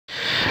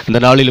இந்த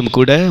நாளிலும்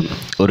கூட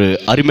ஒரு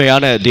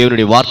அருமையான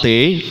தேவனுடைய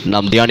வார்த்தையை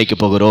நாம் தியானிக்க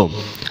போகிறோம்.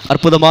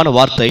 அற்புதமான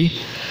வார்த்தை.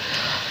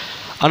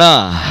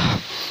 ஆனால்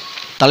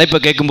தலைப்பை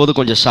கேட்கும்போது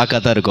கொஞ்சம்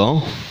ஷாக்காக தான் இருக்கும்.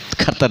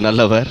 கர்த்தர்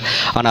நல்லவர்,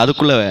 ஆனால்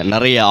அதுக்குள்ளே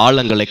நிறைய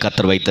ஆழங்களை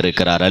கர்த்தர்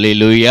வைத்திருக்கிறார்.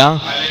 அல்லேலூயா,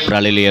 ஒரு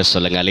அல்லேலூயா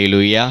சொல்லுங்கள்.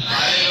 அல்லேலூயா,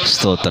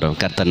 ஸ்தோத்திரம்.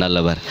 கர்த்தர்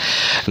நல்லவர்.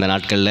 இந்த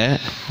நாட்களில்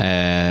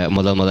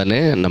முதன்னு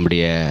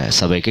நம்முடைய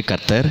சபைக்கு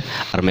கர்த்தர்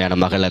அருமையான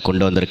மகளை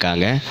கொண்டு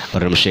வந்திருக்காங்க.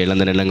 ஒரு நிமிஷம்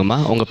இழந்து நில்லுங்கம்மா.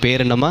 உங்கள்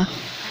பேர் என்னம்மா?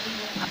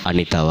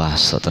 அனிதாவா?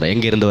 ஸ்தோத்திரம்.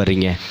 எங்கேருந்து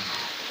வர்றீங்க?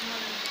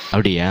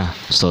 அப்படியா?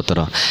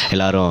 ஸ்தோத்திரம்.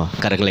 எல்லாரும்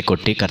கரங்களை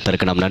கொட்டி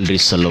கர்த்தருக்கு நாம் நன்றி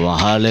சொல்லுவோம்.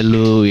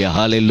 ஹல்லேலூயா,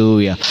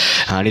 ஹல்லேலூயா.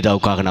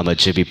 அனிதாவுக்காக நாம்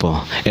ஜெபிப்போம்.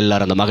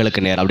 எல்லாரும் அந்த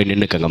மகளுக்கு நேரம் அப்படி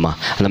நின்றுக்கங்கம்மா.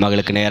 அந்த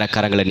மகளுக்கு நேராக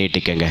கரங்களை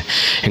நீட்டிக்கங்க.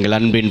 எங்கள்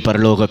அன்பின்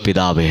பரலோக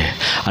பிதாவே,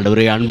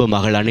 ஆண்டவரே, அன்பு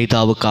மகள்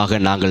அனிதாவுக்காக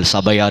நாங்கள்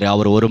சபையார்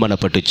அவர்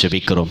ஒருமனப்பட்டு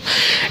ஜெபிக்கிறோம்.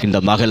 இந்த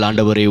மகள்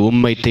ஆண்டவரே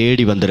உம்மை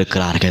தேடி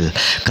வந்திருக்கிறார்கள்,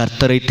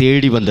 கர்த்தரை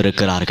தேடி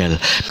வந்திருக்கிறார்கள்.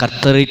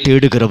 கர்த்தரை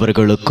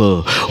தேடுகிறவர்களுக்கு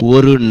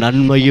ஒரு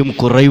நன்மையும்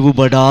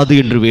குறைவுபடாது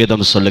என்று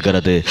வேதம்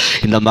சொல்லுகிறது.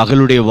 இந்த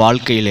மகளுடைய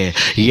வாழ்க்கையிலே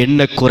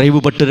என்ன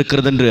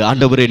குறைவுபட்டிருக்கிறது என்று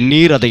ஆண்டவரே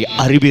நீர் அதை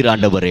அறிவீர்.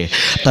 ஆண்டவரே,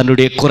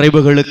 தன்னுடைய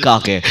குறைவுகளுக்காக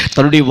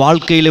தன்னுடைய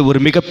வாழ்க்கையிலே ஒரு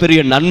மிகப்பெரிய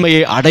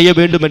நன்மையை அடைய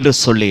வேண்டும் என்று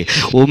சொல்லி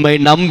உம்மை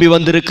நம்பி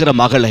வந்திருக்கிற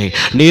மகளை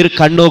நீர்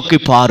கண்ணோக்கி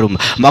பாரும்.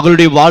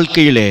 மகளுடைய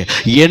வாழ்க்கையிலே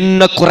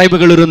என்ன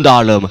குறைவுகள்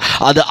இருந்தாலும்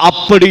அது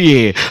அப்படியே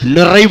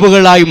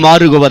நிறைவுகளாய்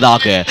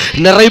மாறுவதாக,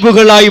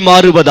 நிறைவுகளாய்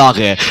மாறுவதாக,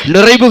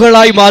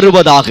 நிறைவுகளாய்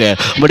மாறுவதாக.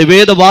 உம்முடைய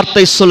வேத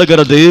வார்த்தை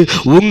சொல்லுகிறது,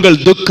 உங்கள்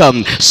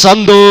துக்கம்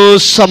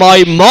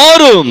சந்தோஷமாய்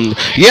மாறும்.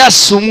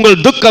 எஸ், உங்கள்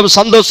துக்கம்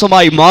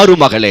சந்தோஷமாய்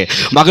மாறும் மகளே.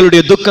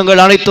 மகளுடைய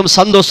துக்கங்கள் அனைத்தும்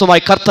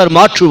சந்தோஷமாய் கர்த்தர்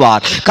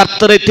மாற்றுவார்.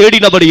 கர்த்தரை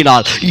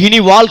தேடினபடியினால் இனி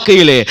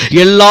வாழ்க்கையிலே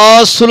எல்லா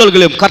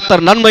சூழல்களையும்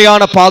கர்த்தர்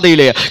நன்மையான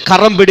பாதையிலே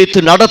கரம் பிடித்து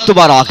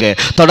நடத்துவாராக.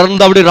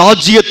 தொடர்ந்து அவருடைய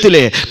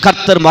ராஜ்யத்திலே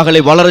கர்த்தர்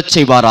மகளை வளரச்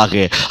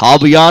செய்வாராக.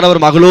 ஆவியானவர்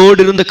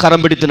மகளோடு இருந்து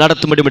கரம் பிடித்து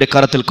நடத்தும்படி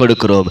கரத்தில்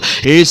கொடுக்கிறோம்.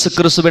 இயேசு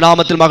கிறிஸ்துவின்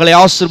நாமத்தில் மகளை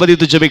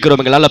ஆசீர்வதித்து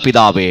ஜெபிக்கிறோம் எங்கள் நல்ல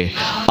பிதாவே.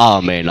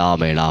 ஆமென்,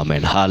 ஆமென்,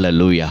 ஆமென்.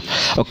 ஹல்லேலூயா.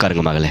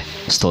 உட்காருங்க மகளே.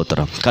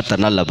 ஸ்தோத்திரம்.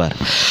 கர்த்தர் நல்லவர்.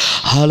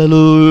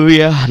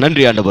 ஹல்லேலூயா.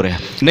 நன்றி ஆண்டவரே.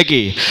 இன்னைக்கு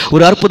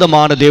ஒரு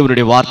அற்புதமான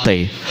தேவனுடைய வார்த்தை,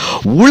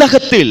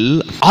 உலகத்தில்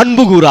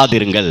அன்பு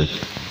கூறாதிருங்கள்.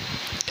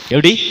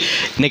 எப்படி?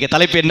 இன்னைக்கு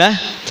தலைப்பு என்ன?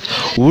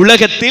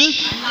 உலகத்தில்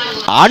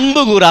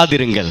அன்பு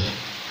கூறாதிருங்கள்.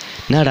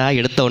 என்னடா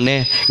எடுத்த உடனே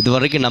இது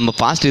வரைக்கும் நம்ம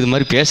பாஸ்ட் இது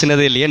மாதிரி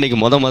பேசினதே இல்லையே, இன்றைக்கி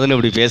முதன்னு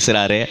இப்படி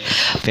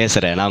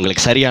பேசுகிறேன். நான்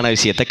உங்களுக்கு சரியான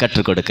விஷயத்தை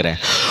கற்றுக் கொடுக்குறேன்.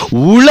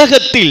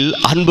 உலகத்தில்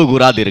அன்பு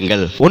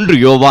கூறாதிருங்கள். 1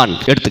 யோவான்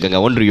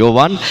எடுத்துக்கங்க. 1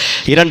 யோவான்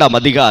 2ஆம்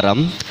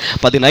அதிகாரம்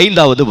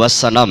 15வது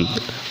வசனம்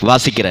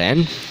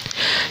வாசிக்கிறேன்.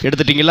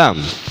 எடுத்துட்டீங்களா?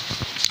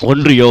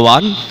 1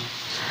 யோவான்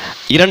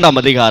 2ஆம்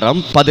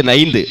அதிகாரம்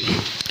 15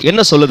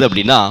 என்ன சொல்லுது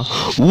அப்படின்னா,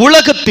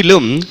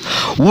 உலகத்திலும்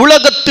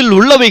உலகத்தில்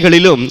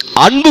உள்ளவைகளிலும்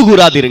அன்பு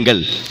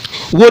கூறாதிருங்கள்.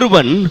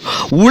 ஒருவன்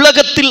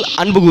உலகத்தில்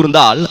அன்பு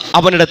கூர்ந்தால்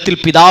அவனிடத்தில்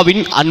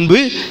பிதாவின் அன்பு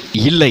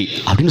இல்லை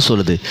அப்படின்னு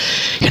சொல்லுது.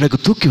 எனக்கு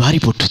தூக்கி வாரி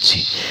போட்டுச்சு.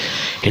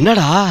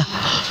 என்னடா,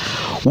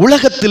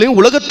 உலகத்திலையும்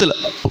உலகத்தில்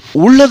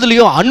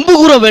உள்ளதுலையும் அன்பு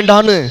கூற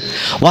வேண்டான்னு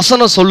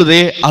வசனம்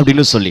சொல்லுதே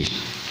அப்படின்னு சொல்லி,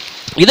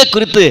 இதை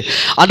குறித்து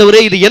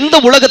ஆண்டவரே இது எந்த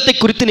உலகத்தை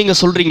குறித்து நீங்கள்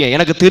சொல்கிறீங்க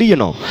எனக்கு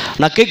தெரியணும்,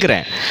 நான்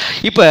கேட்குறேன்.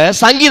 இப்போ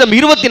சங்கீதம்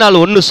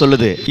 24:1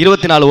 சொல்லுது.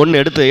 24:1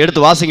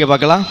 எடுத்து வாசிங்க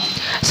பார்க்கலாம்.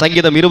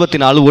 சங்கீதம்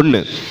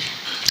 24:1.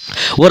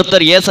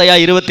 ஒருத்தர் ஏசாயா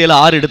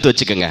 27:6 எடுத்து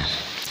வச்சுக்கோங்க.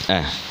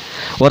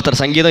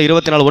 ஒருத்தர் சங்கீதம்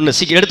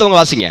 24:1 எடுத்தவங்க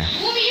வாசிங்க.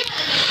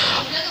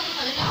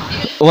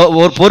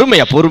 ஒரு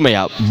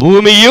பொறுமையா.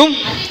 பூமியும்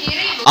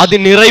அது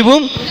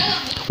நிறைவும்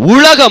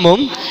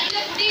உலகமும்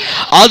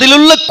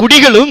அதிலுள்ள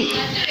குடிகளும்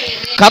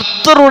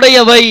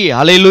கர்த்தருடையவை.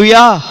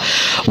 அல்லேலூயா.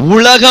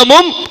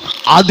 உலகமும்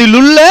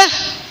அதிலுள்ள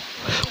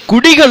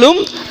குடிகளும்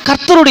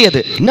கர்த்தருடையது.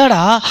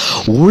 என்னடா,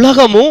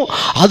 உலகமும்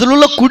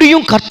அதிலுள்ள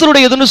குடியும்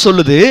கர்த்தருடையதுன்னு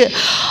சொல்லுது.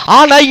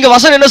 ஆனா இங்க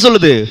வசனம் என்ன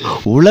சொல்லுது?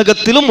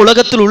 உலகத்திலும்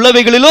உலகத்தில்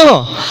உள்ளவைகளிலும்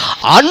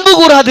அன்பு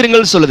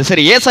கூறாதிருங்கள் சொல்லுது.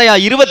 சரி, ஏசாயா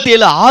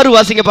 27:6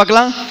 வாசிங்க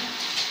பார்க்கலாம்.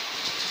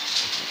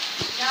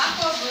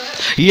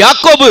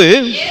 யாக்கோபு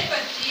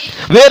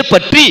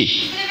வேர்பற்றி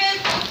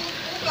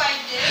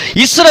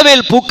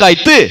இஸ்ரவேல்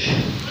பூக்காய்த்து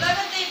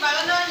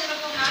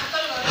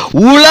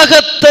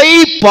உலகத்தை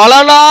பல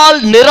நாள்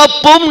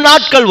நிரப்பும்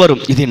நாட்கள் வரும்.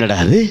 இது என்னடா,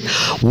 அது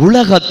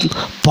உலக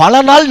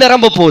பல நாள்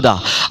நிரம்ப போதா?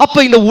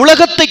 அப்ப இந்த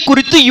உலகத்தை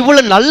குறித்து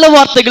இவ்வளவு நல்ல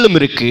வார்த்தைகளும்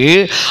இருக்கு.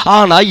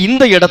 ஆனா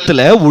இந்த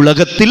இடத்துல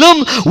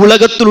உலகத்திலும்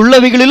உலகத்தில்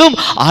உள்ளவைகளிலும்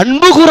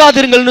அன்பு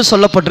கூறாதிருங்கள்னு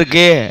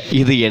சொல்லப்பட்டிருக்கே,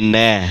 இது என்ன?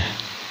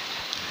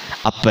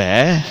 அப்ப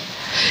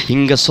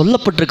இங்க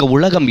சொல்லப்பட்டிருக்க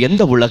உலகம்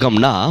எந்த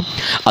உலகம்னா,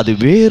 அது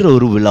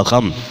வேறொரு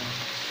உலகம்.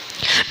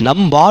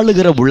 நம்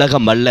வாழுகிற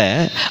உலகம் அல்ல,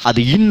 அது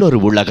இன்னொரு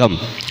உலகம்.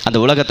 அந்த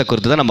உலகத்தை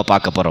குறித்து தான் நம்ம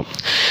பார்க்க போகிறோம்.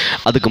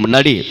 அதுக்கு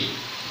முன்னாடி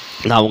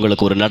நான்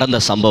உங்களுக்கு ஒரு நடந்த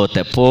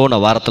சம்பவத்தை, போன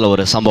வாரத்தில்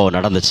ஒரு சம்பவம்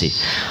நடந்துச்சு,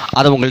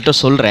 அதை உங்கள்கிட்ட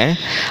சொல்கிறேன்.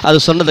 அது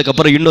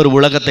சொன்னதுக்கப்புறம் இன்னொரு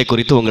உலகத்தை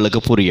குறித்து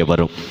உங்களுக்கு புரிய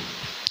வரும்.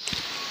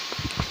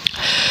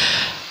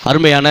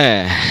 அருமையான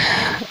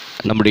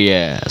நம்முடைய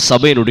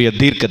சபையினுடைய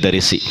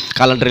தீர்க்கதரிசி,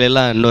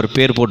 காலண்டரிலெல்லாம் இன்னொரு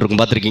பேர்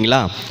போட்டிருக்கும்,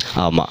 பார்த்துருக்கீங்களா?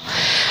 ஆமாம்,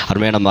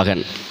 அருமையான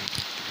மகன்.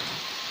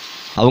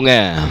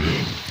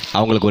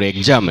 அவங்களுக்கு ஒரு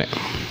எக்ஸாமு.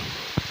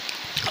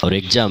 ஒரு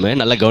எக்ஸாமு,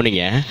 நல்லா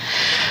கவனிங்க.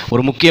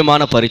 ஒரு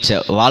முக்கியமான பரீட்சை,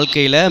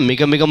 வாழ்க்கையில்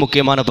மிக மிக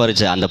முக்கியமான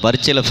பரீட்சை. அந்த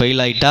பரீட்சையில்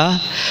ஃபெயில் ஆகிட்டா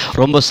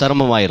ரொம்ப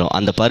சிரமமாயிரும்.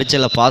 அந்த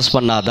பரீட்சையில் பாஸ்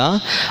பண்ணாதான்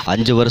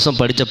 5 வருஷம்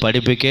படித்த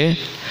படிப்புக்கே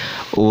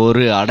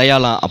ஒரு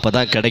அடையாளம் அப்போ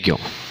தான்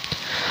கிடைக்கும்.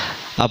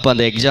 அப்போ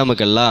அந்த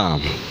எக்ஸாமுக்கெல்லாம்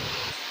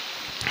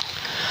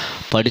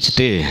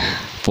படிச்சுட்டு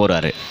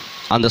போகிறாரு.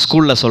 அந்த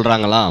ஸ்கூலில்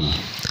சொல்கிறாங்களாம்,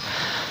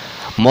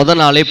 மொதல்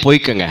நாளே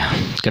போய்க்கோங்க,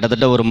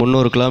 கிட்டத்தட்ட ஒரு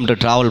 300 கிலோமீட்டர்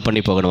ட்ராவல்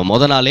பண்ணி போகணும்.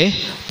 மொதல் நாளே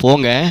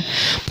போங்க,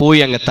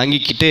 போய் அங்கே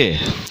தங்கிக்கிட்டு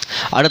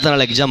அடுத்த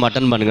நாள் எக்ஸாம்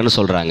அட்டன் பண்ணுங்கன்னு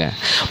சொல்கிறாங்க.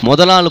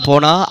 முதல் நாள்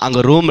போனால்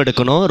அங்கே ரூம்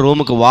எடுக்கணும்,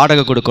 ரூமுக்கு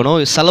வாடகை கொடுக்கணும்,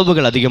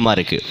 செலவுகள் அதிகமாக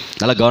இருக்குது.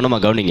 நல்லா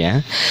கவனமாக கவனிங்க.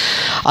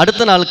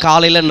 அடுத்த நாள்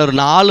காலையில் இன்னொரு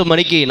 4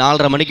 மணிக்கு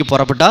 4:30 மணிக்கு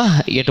புறப்பட்டால்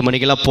 8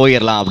 மணிக்கெல்லாம்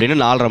போயிடலாம் அப்படின்னு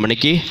 4:30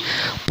 மணிக்கு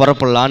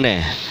புறப்படலான்னு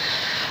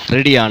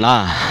ரெடியானா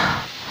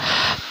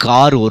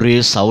கார் ஒரே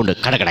சவுண்டு,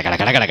 கட கட கட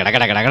கட கட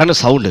கட கட கடன்னு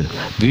சவுண்டு.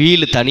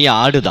 வீலு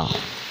தனியாக ஆடுதான்,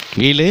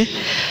 வீலு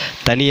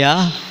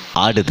தனியாக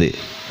ஆடுது.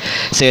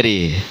 சரி,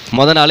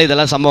 முதல் நாள்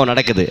இதெல்லாம் சம்பவம்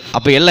நடக்குது.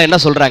 அப்போ எல்லாம் என்ன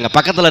சொல்கிறாங்க,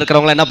 பக்கத்தில்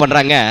இருக்கிறவங்களாம் என்ன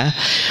பண்ணுறாங்க,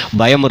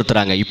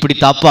 பயமுறுத்துறாங்க. இப்படி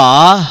தாப்பா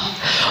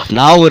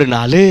நான் ஒரு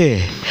நாள்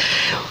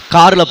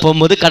காரில்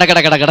போகும்போது கட கட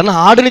கட கடன்னு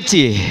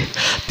ஆடுனுச்சு,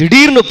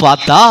 திடீர்னு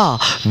பார்த்தா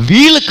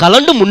வீல்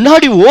கலண்டு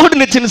முன்னாடி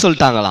ஓடுனுச்சுன்னு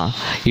சொல்லிட்டாங்களாம்.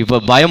 இப்போ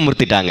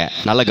பயமுறுத்திட்டாங்க.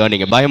 நல்லா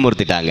கவனிங்க,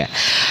 பயமுறுத்திட்டாங்க.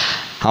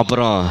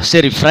 அப்புறம்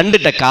சரி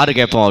ஃப்ரெண்டுகிட்ட காரு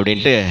கேட்போம்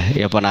அப்படின்ட்டு,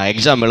 எப்போ நான்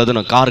எக்ஸாம்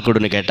எழுதணும் கார்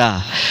கொடுன்னு கேட்டால்,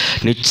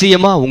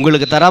 நிச்சயமாக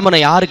உங்களுக்கு தராமல்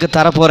நான் யாருக்கு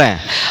தரப்போகிறேன்,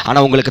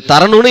 ஆனால் உங்களுக்கு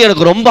தரணும்னு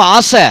எனக்கு ரொம்ப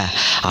ஆசை,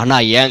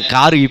 ஆனால் என்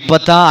காரு இப்போ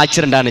தான்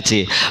ஆக்சிடெண்ட் ஆணுச்சு,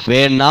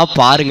 வேணா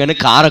பாருங்கன்னு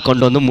காரை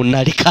கொண்டு வந்து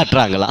முன்னாடி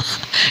காட்டுறாங்களாம்.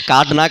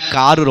 காட்டுனா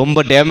காரு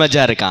ரொம்ப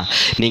டேமேஜாக இருக்கான்,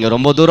 நீங்கள்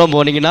ரொம்ப தூரம்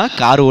போனீங்கன்னா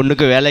காரு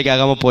ஒன்றுக்கு வேலைக்கு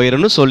ஆகாமல்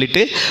போயிடும்னு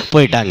சொல்லிட்டு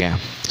போயிட்டாங்க.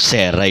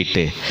 சரி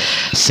ரைட்டு,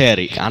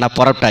 சரி. ஆனால்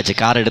புறப்பட்டாச்சு,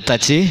 கார்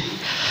எடுத்தாச்சு,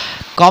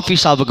 காஃபி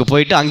ஷாப்புக்கு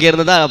போயிட்டு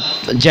அங்கேருந்து தான்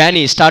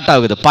ஜேர்னி ஸ்டார்ட்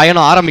ஆகுது,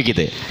 பயணம்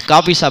ஆரம்பிக்குது.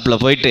 காஃபி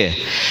ஷாப்பில் போயிட்டு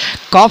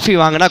காஃபி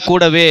வாங்கினா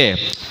கூடவே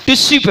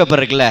டிஷ்யூ பேப்பர்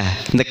இருக்குல்ல,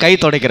 இந்த கை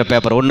துடைக்கிற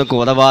பேப்பர்,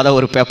 ஒன்றுக்கும் உதவாத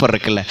ஒரு பேப்பர்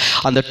இருக்குல்ல,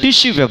 அந்த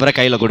டிஷ்யூ பேப்பரை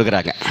கையில்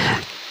கொடுக்குறாங்க.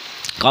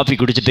 காஃபி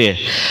குடிச்சிட்டு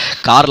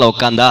காரில்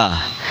உட்காந்தா,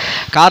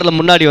 காரில்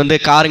முன்னாடி வந்து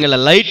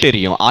காருங்களில் லைட்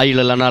எரியும்,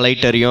 ஆயில் இல்லைன்னா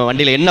லைட் எரியும்,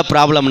 வண்டியில் என்ன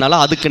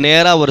ப்ராப்ளம்னாலும் அதுக்கு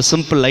நேராக ஒரு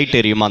சிம்பிள் லைட்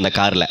எரியுமா அந்த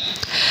காரில்.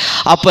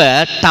 அப்போ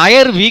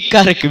டயர்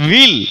வீக்காக இருக்குது,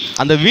 வீல்,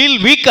 அந்த வீல்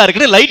வீக்காக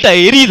இருக்குன்னு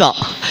லைட்டாக எரியுதான்.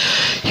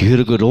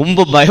 இவருக்கு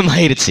ரொம்ப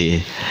பயமாயிருச்சு.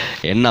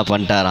 என்ன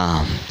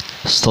பண்ணிட்டாராம்,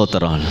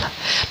 ஸ்தோத்திரம்.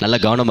 நல்லா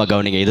கவனமாக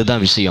கவனிங்க,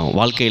 இதுதான் விஷயம்.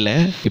 வாழ்க்கையில்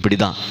இப்படி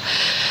தான்,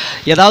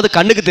 ஏதாவது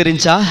கண்ணுக்கு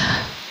தெரிஞ்சா,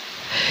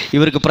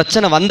 இவருக்கு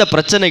பிரச்சனை வந்த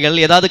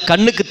பிரச்சனைகள் ஏதாவது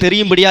கண்ணுக்கு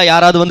தெரியும்படியாக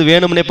யாராவது வந்து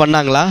வேணும்னே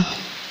பண்ணாங்களா?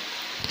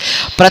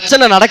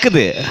 பிரச்சனை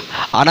நடக்குது,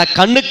 ஆனால்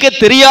கண்ணுக்கே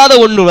தெரியாத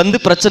ஒன்று வந்து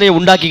பிரச்சனையை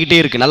உண்டாக்கிக்கிட்டே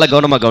இருக்கு. நல்லா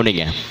கவனமாக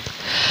கவனிங்க.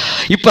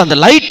 இப்போ அந்த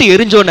லைட்டு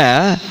எரிஞ்சோன்னே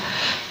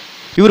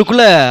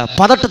இவருக்குள்ள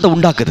பதட்டத்தை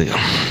உண்டாக்குது.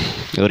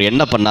 இவர்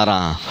என்ன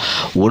பண்ணாராம்,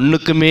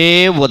 ஒன்றுக்குமே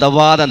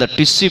உதவாத அந்த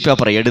டிஷ்யூ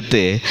பேப்பரை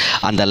எடுத்து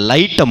அந்த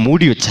லைட்டை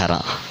மூடி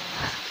வச்சாராம்.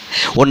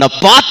 உன்னை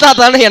பார்த்தா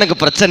தானே எனக்கு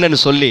பிரச்சனைன்னு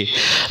சொல்லி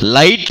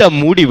லைட்டை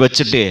மூடி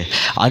வச்சுட்டு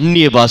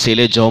அந்நிய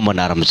பாஷையிலே ஜெபம் பண்ண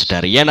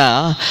ஆரம்பிச்சிட்டாரு. ஏன்னா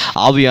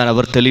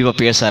ஆவியானவர் தெளிவாக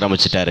பேச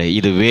ஆரம்பிச்சிட்டாரு.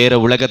 இது வேறு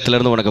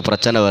உலகத்திலேருந்து உனக்கு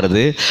பிரச்சனை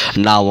வருது,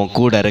 நான் உன்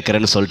கூட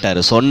இருக்கிறேன்னு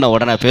சொல்லிட்டாரு. சொன்ன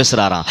உடனே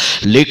பேசுகிறாராம்,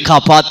 லிக்கா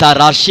பார்த்தா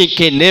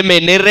ராஷிக்கே நேமே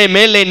நிறை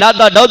மேலே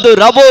நாதா டவுது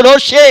ரபோ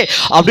ரோஷே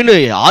அப்படின்னு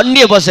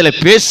அந்நிய பாஷையில்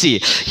பேசி,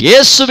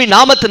 இயேசுவின்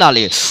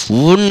நாமத்தினாலே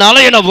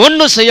உன்னால என்னை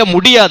ஒன்றும் செய்ய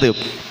முடியாது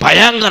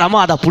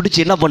பயங்கரமாக அதை பிடிச்சி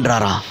என்ன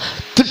பண்ணுறாராம்,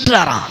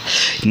 திட்டுறாராம்.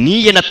 நீ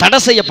என்னை தடை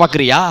செய்ய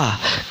பார்க்குறியா,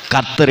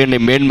 கர்த்தர் என்னை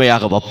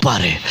மேன்மையாக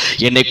வைப்பார்,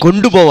 என்னை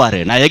கொண்டு போவார்,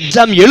 நான்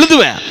எக்ஸாம்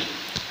எழுதுவேன்.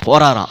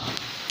 போகிறாராம்.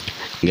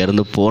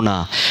 இங்கேருந்து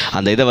போனால்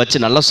அந்த இதை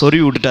வச்சு நல்லா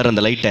சொருவி விட்டுட்டார்,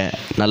 அந்த லைட்டை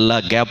நல்லா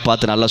கேப்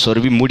பார்த்து நல்லா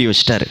சொருவி மூடி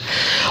வச்சிட்டார்.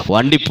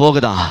 வண்டி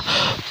போகுதான்.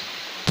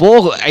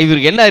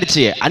 இவருக்கு என்ன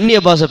ஆயிடுச்சு, அந்நிய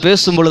பாஷை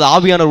பேசும்பொழுது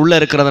ஆவியானவர் உள்ளே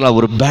இருக்கிறதுனால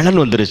ஒரு பலன்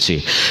வந்துருச்சு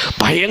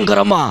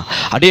பயங்கரமா.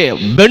 அப்படியே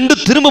பெண்டு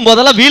திரும்பும்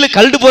போதெல்லாம் வீலு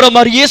கழண்டு போகிற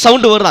மாதிரியே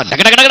சவுண்டு வருதான்,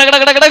 டக டக டக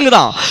டக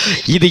டகங்குதான்.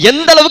 இது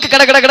எந்த அளவுக்கு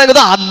கட கட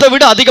கடங்குதோ அதை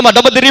விட அதிகமாக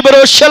டப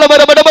திரிபரோ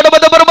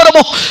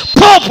ஷலபரபரபரபரபரபரபரபோ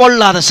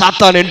பொல்லாத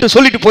சாத்தானேன்ட்டு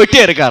சொல்லிட்டு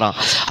போயிட்டே இருக்காராம்.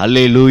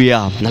 அல்லேலூயா.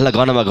 நல்ல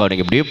கவனமாக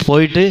கவனிங்க. இப்படியே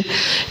போயிட்டு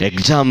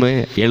எக்ஸாமு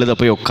எழுத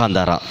போய்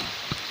உட்காந்தாராம்.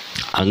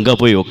 அங்கே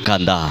போய்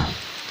உட்காந்தா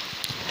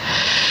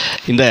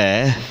இந்த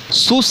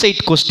சூசைட்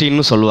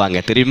கொஸ்டின்னு சொல்லுவாங்க,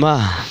 தெரியுமா?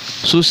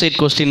 சூசைட்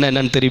கொஸ்டின்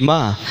என்னன்னு தெரியுமா?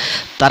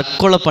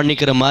 தற்கொலை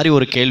பண்ணிக்கிற மாதிரி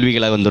ஒரு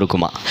கேள்விகளை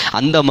வந்திருக்குமா,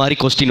 அந்த மாதிரி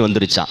கொஸ்டின்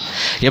வந்துருச்சான்.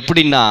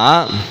 எப்படின்னா,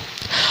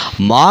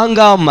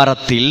 மாங்காய்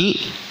மரத்தில்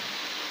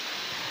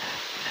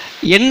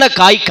என்ன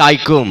காய்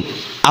காய்க்கும்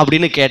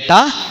அப்படின்னு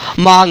கேட்டால்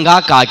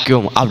மாங்காய்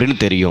காய்க்கும் அப்படின்னு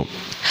தெரியும்.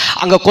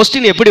 அங்கே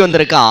கொஸ்டின் எப்படி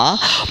வந்திருக்கான்,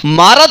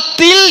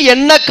 மரத்தில்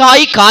என்ன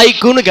காய்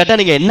காய்க்கும்னு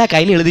கேட்டால் நீங்கள் என்ன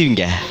காய்ன்னு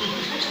எழுதுவீங்க,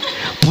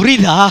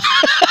 புரியுதா?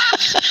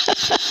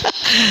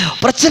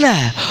 பிரச்சனை,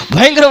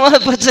 பயங்கரமான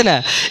பிரச்சனை.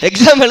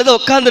 எக்ஸாம் எழுத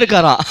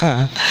உட்காந்துருக்காராம்.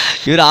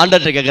 இவர்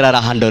ஆண்டவர்கிட்ட கேட்குறாரா,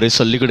 ஆண்டவர்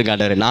சொல்லிக் கொடுங்க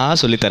ஆண்டவர், நான்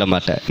சொல்லித்தர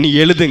மாட்டேன், நீ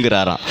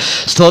எழுதுங்கிறாராம்.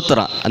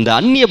 ஸ்தோத்திரம். அந்த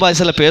அந்நிய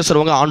பாஷையில்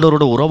பேசுகிறவங்க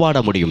ஆண்டவரோட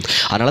உறவாட முடியும்.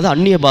 அதனால தான்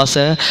அந்நிய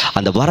பாஷை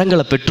அந்த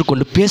வரங்களை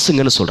பெற்றுக்கொண்டு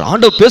பேசுங்கன்னு சொல்கிறேன்.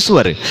 ஆண்டவர்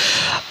பேசுவார்,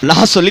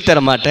 நான்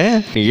சொல்லித்தர மாட்டேன்,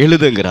 நீ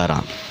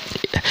எழுதுங்கிறாராம்.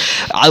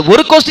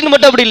 ஒரு கொஸ்டின்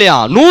மட்டும் அப்படி இல்லையா,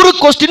 100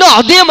 கொஸ்டினும்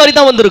அதே மாதிரி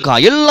தான்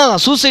வந்திருக்கான். எல்லாம்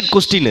சூசைட்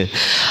கொஸ்டின்.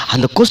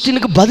 அந்த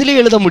கொஸ்டினுக்கு பதிலே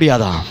எழுத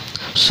முடியாதான்.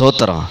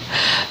 சோத்திரம்.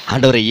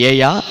 ஆண்டவரை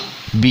ஏயா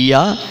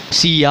பியா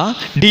சியா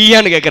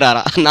டியான்னு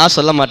கேட்குறாரா. நான்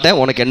சொல்ல மாட்டேன்,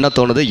 உனக்கு என்ன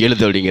தோணுது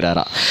எழுது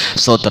அப்படிங்கிறாரா.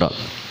 சோத்திரம்.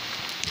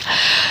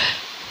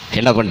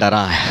 என்ன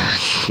பண்ணிட்டாரா,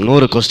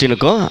 100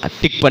 கொஸ்டினுக்கும்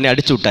டிக் பண்ணி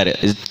அடிச்சு விட்டாரு.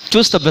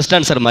 சூஸ் த பெஸ்ட்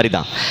ஆன்சர் மாதிரி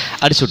தான்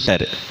அடிச்சு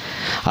விட்டாரு.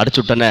 அடிச்சு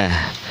விட்டோன்னே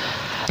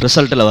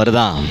ரிசல்ட்டில்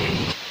வருதான்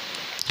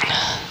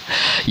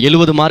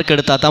 70 மார்க்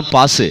எடுத்தா தான்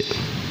பாஸு.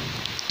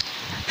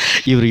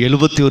 இவர்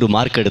 71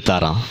 மார்க்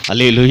எடுத்தாராம்.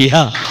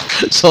 அல்லேலூயா.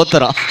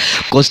 சோத்திரம்.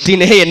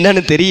 கொஸ்டினே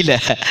என்னன்னு தெரியல,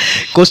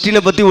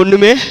 கொஸ்டினை பற்றி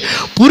ஒன்றுமே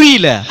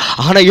புரியல,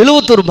 ஆனால்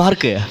 71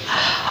 மார்க்கு.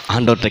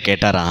 ஆண்டவர்கிட்ட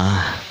கேட்டாராம்,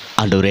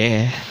 ஆண்டவரே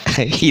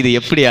இது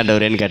எப்படி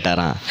ஆண்டவரேன்னு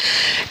கேட்டாராம்.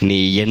 நீ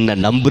என்ன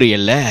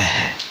நம்புறியல்ல,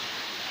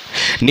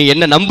 நீ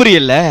என்ன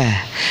நம்புறியல்ல,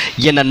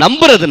 என்னை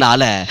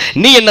நம்புறதுனால,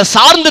 நீ என்ன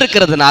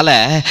சார்ந்திருக்கிறதுனால,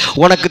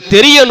 உனக்கு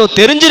தெரியணும்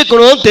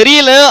தெரிஞ்சிருக்கணும்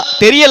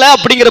தெரியல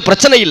அப்படிங்கிற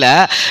பிரச்சனை இல்லை.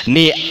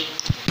 நீ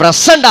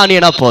பிரசன்ட்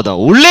ஆனியனா போதும்,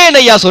 உள்ளே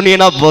நையா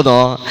சொன்னீங்கன்னா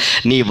போதும்,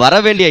 நீ வர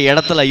வேண்டிய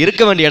இடத்துல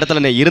இருக்க வேண்டிய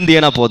இடத்துல நீ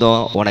இருந்தியனா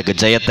போதும், உனக்கு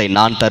ஜெயத்தை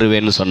நான்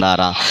தருவேன்னு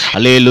சொன்னாராம்.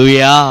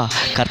 அல்லேலூயா.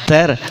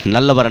 கர்த்தர்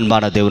நல்லவர்.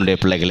 அன்பான தேவனுடைய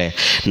பிள்ளைகளே,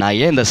 நான்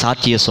ஏன் இந்த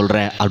சாட்சியை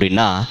சொல்கிறேன்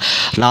அப்படின்னா,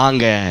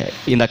 நாங்கள்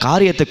இந்த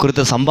காரியத்தை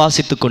குறித்து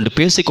சம்பாசித்து கொண்டு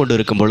பேசிக்கொண்டு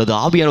இருக்கும் பொழுது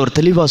ஆவியானவர்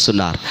தெளிவாக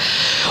சொன்னார்,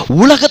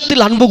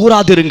 உலகத்தில் அன்பு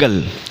கூறாதிருங்கள்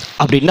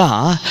அப்படின்னா,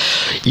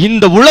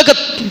 இந்த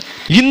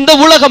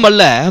உலகம்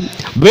அல்ல,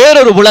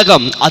 வேறொரு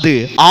உலகம், அது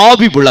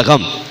ஆவி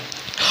உலகம்.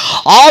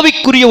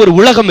 ஆவிக்குரிய ஒரு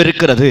உலகம்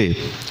இருக்கிறது.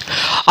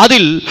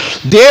 அதில்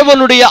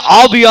தேவனுடைய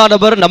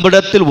ஆவியானவர்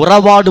நம்மிடத்தில்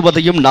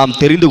உறவாடுவதையும் நாம்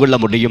தெரிந்து கொள்ள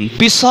முடியும்.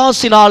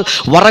 பிசாசினால்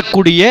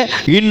வரக்கூடிய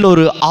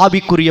இன்னொரு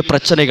ஆவிக்குரிய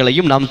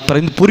பிரச்சனைகளையும் நாம்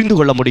புரிந்து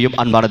கொள்ள முடியும்.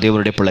 அன்பான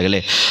தேவனுடைய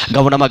பிள்ளைகளே,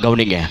 கவனமாக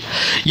கவனிங்க.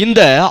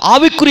 இந்த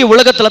ஆவிக்குரிய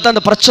உலகத்தில் தான்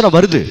அந்த பிரச்சனை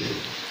வருது.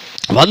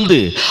 வந்து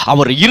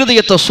அவர்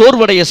இருதயத்தை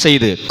சோர்வடைய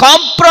செய்து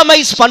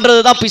காம்ப்ரமைஸ்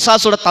பண்றது தான்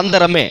பிசாசோட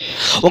தந்திரமே.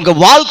 உங்க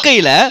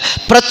வாழ்க்கையில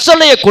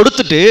பிரச்சனையை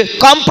கொடுத்துட்டு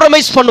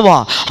காம்ப்ரமைஸ்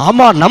பண்ணுவான்.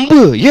 ஆமா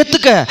நம்பு,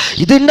 ஏத்துக்க,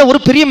 இது என்ன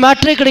ஒரு பெரிய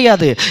மேட்டரே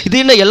கிடையாது,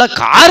 இது என்ன எல்லாம்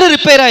காரு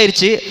ரிப்பேர்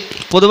ஆயிடுச்சு.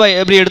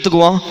 பொதுவாக எப்படி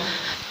எடுத்துக்குவோம்,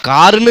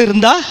 காருன்னு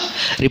இருந்தால்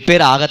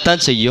ரிப்பேர்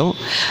ஆகத்தான் செய்யும்,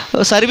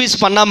 சர்வீஸ்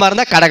பண்ணாமல்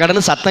இருந்தால்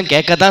கடகடன்னு சத்தம்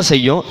கேட்கத்தான்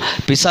செய்யும்.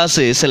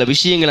 பிசாசு சில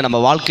விஷயங்களை நம்ம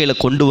வாழ்க்கையில்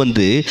கொண்டு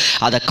வந்து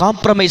அதை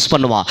காம்ப்ரமைஸ்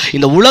பண்ணுவான்,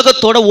 இந்த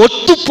உலகத்தோட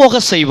ஒத்து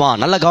போக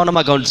செய்வான். நல்லா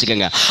கவனமாக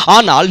கவனிச்சுக்கோங்க.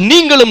 ஆனால்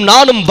நீங்களும்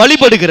நானும்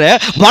வழிபடுகிற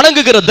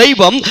வணங்குகிற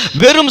தெய்வம்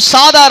வெறும்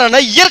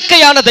சாதாரண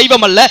இயற்கையான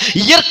தெய்வம் அல்ல,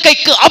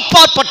 இயற்கைக்கு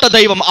அப்பாற்பட்ட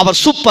தெய்வம். அவர்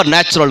சூப்பர்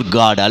நேச்சுரல்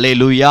காட்.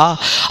 அல்லேலூயா.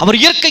 அவர்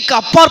இயற்கைக்கு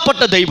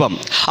அப்பாற்பட்ட தெய்வம்.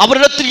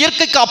 அவரிடத்தில்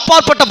இயற்கைக்கு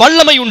அப்பாற்பட்ட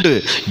வல்லமை உண்டு.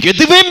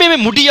 எதுவுமே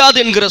முடியாது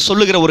என்கிற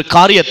சொல்லுகிற ஒரு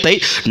காரியத்தை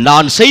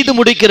நான் செய்து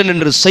முடிக்கிறேன்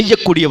என்று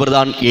செய்யக்கூடியவர்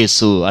தான்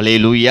இயேசு.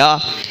 அல்லேலூயா.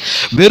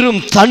 வெறும்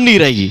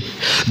தண்ணீரை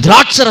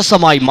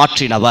திராட்சரசமாய்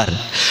மாற்றினவர்,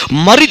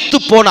 மரித்து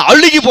போன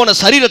அழுகி போன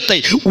சரீரத்தை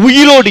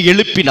உயிரோடு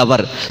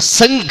எழுப்பினவர்,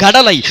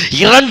 செங்கடலை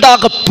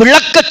இரண்டாக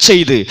பிளக்கச்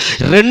செய்து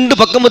 2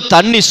 பக்கமும்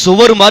தண்ணி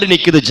சுவர் மாதிரி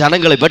நிற்குது,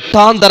 ஜனங்களை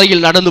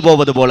வெட்டாந்தரையில் நடந்து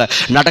போவது போல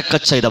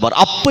நடக்கச் செய்தவர்.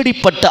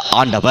 அப்படிப்பட்ட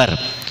ஆண்டவர்.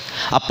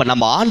 அப்ப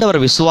நம்ம ஆண்டவரை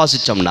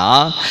விசுவாசிச்சோம்னா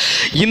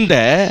இந்த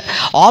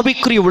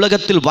ஆவிக்குரிய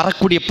உலகத்தில்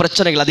வரக்கூடிய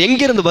பிரச்சனைகள் அது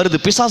எங்கிருந்து வருது,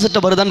 பிசாசிட்ட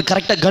வருதான்னு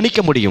கரெக்டாக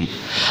கணிக்க முடியும்.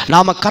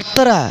 நாம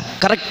கர்த்தரை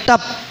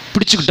கரெக்டாக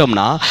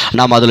பிடிச்சுக்கிட்டோம்னா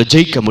நாம் அதில்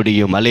ஜெயிக்க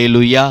முடியும்.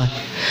 அல்லேலூயா.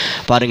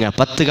 பாருங்க,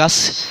 10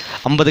 காசு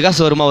 50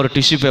 காசு வருமா ஒரு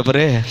டிஷ்யூ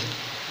பேப்பரு,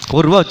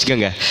 1 ரூபா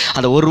வச்சுக்கோங்க.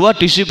 அந்த 1 ரூபா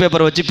டிஷ்யூ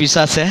பேப்பரை வச்சு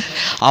பிசாசை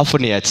ஆஃப்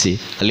பண்ணியாச்சு.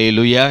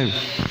 அல்லேலூயா.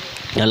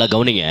 நல்லா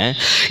கவனிங்க.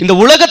 இந்த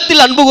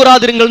உலகத்தில் அன்பு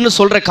கூறாதிருங்கள்னு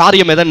சொல்ற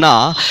காரியம் எதன்னா,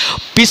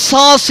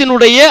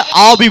 பிசாசினுடைய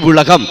ஆவி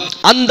உலகம்.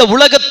 அந்த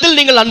உலகத்தில்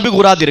நீங்கள் அன்பு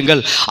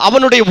கூறாதிருங்கள்.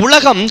 அவனுடைய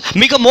உலகம்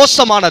மிக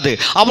மோசமானது.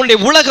 அவனுடைய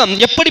உலகம்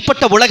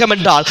எப்படிப்பட்ட உலகம்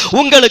என்றால்,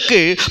 உங்களுக்கு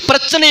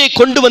பிரச்சனையை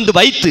கொண்டு வந்து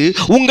வைத்து,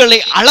 உங்களை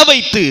அள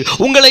வைத்து,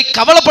 உங்களை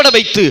கவலைப்பட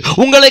வைத்து,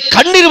 உங்களை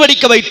கண்ணீர்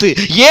வடிக்க வைத்து,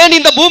 ஏன்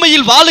இந்த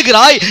பூமியில்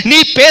வாழுகிறாய், நீ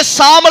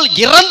பேசாமல்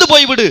இறந்து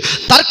போய்விடு,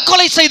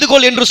 தற்கொலை செய்து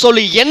கொள் என்று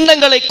சொல்லி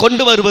எண்ணங்களை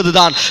கொண்டு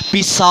வருவதுதான்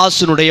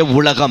பிசாசினுடைய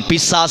உலகம்,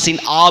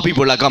 பிசாசின் ஆவி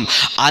உலகம்.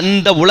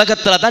 அந்த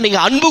உலகத்துல தான்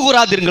நீங்க அன்பு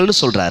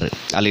கூறாதீர்கள்னு சொல்றாரு.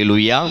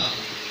 அல்லேலூயா.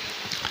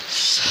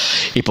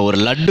 இப்போ ஒரு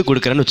லட்டு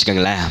கொடுக்குறேன்னு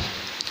வச்சுக்கோங்களேன்,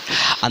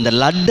 அந்த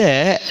லட்டை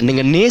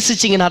நீங்கள்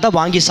நேசிச்சிங்கன்னா தான்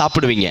வாங்கி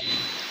சாப்பிடுவீங்க.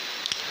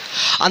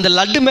 அந்த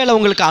லட்டு மேலே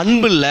உங்களுக்கு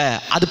அன்பு இல்லை,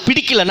 அது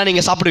பிடிக்கலன்னா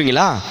நீங்கள்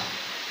சாப்பிடுவீங்களா?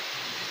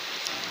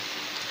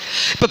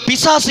 இப்போ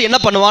பிசாசு என்ன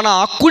பண்ணுவானா,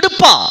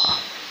 கொடுப்பான்.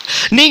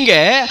 நீங்க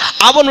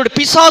அவனுடைய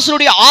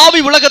பிசாசுடைய ஆவி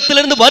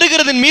உலகத்திலிருந்து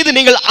வருகிறதன் மீது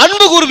நீங்கள்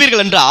அன்பு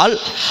கூறுவீர்கள் என்றால்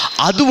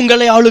அது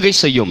உங்களை ஆளுகை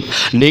செய்யும்.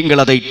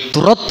 நீங்கள் அதை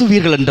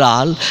துரத்துவீர்கள்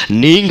என்றால்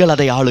நீங்கள்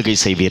அதை ஆளுகை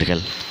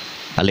செய்வீர்கள்.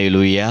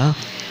 அல்லேலூயா.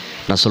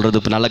 நான் சொல்றது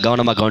இப்போ நல்லா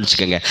கவனமாக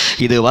கவனிச்சுக்கோங்க.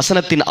 இது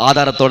வசனத்தின்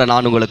ஆதாரத்தோட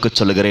நான் உங்களுக்கு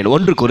சொல்லுகிறேன்.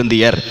 1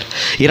 கொரிந்தியர்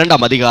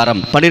 2ஆம்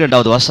அதிகாரம்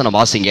 12வது வசனம்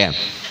வாசிங்க.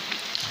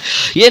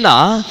 ஏன்னா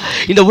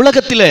இந்த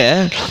உலகத்தில்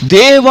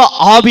தேவ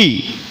ஆவி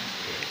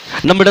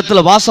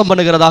நம்மிடத்தில் வாசம்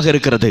பண்ணுகிறதாக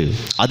இருக்கிறது.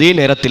 அதே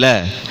நேரத்தில்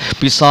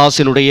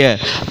பிசாசினுடைய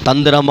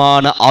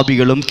தந்திரமான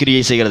ஆவிகளும்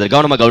கிரியை செய்கிறது.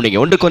 கவனமாக கவனிங்க.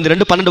 1 கொரிந்தியர்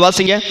 2:12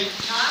 வாசிங்க.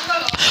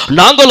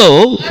 நாங்களோ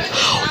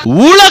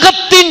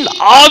உலகத்தின்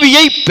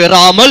ஆவியை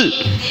பெறாமல்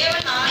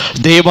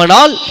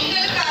தேவனால்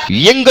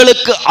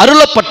எங்களுக்கு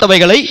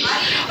அருளப்பட்டவைகளை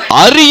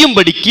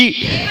அறியும்படிக்கு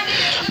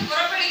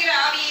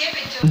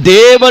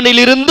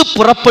தேவனிலிருந்து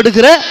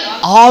புறப்படுகிற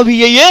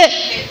ஆவியையே.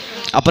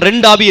 அப்ப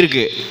 2 ஆவி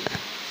இருக்கு,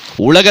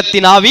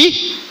 உலகத்தின் ஆவி,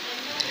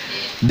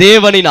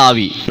 தேவனின்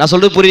ஆவி. நான்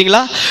சொல்றது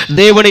புரியுதுங்களா?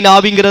 தேவனின்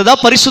ஆவிங்கிறதா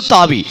பரிசுத்த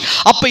ஆவி.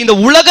 அப்ப இந்த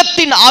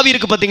உலகத்தின் ஆவி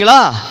இருக்கு பாத்தீங்களா,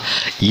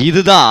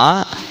 இதுதான்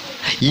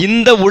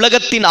இந்த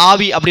உலகத்தின்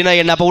ஆவி. அப்படின்னா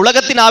என்ன? அப்ப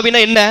உலகத்தின் ஆவினா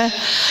என்ன?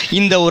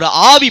 இந்த ஒரு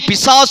ஆவி,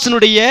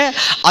 பிசாசினுடைய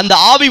அந்த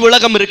ஆவி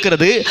உலகம்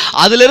இருக்கிறது,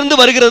 அதிலிருந்து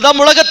வருகிறது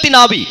தான் உலகத்தின்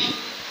ஆவி.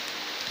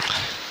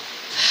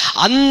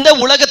 அந்த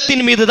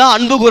உலகத்தின் மீது தான்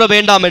அன்பு கூற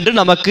வேண்டாம் என்று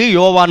நமக்கு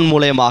யோவான்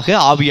மூலமாக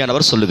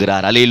ஆவியானவர்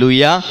சொல்லுகிறார்.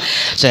 அல்லேலூயா.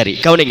 சரி,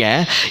 கவனிங்க,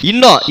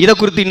 இன்னும் இதை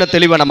குறித்து இன்னும்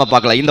தெளிவாக நம்ம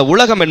பார்க்கலாம். இந்த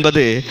உலகம்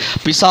என்பது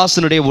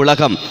பிசாசினுடைய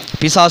உலகம்,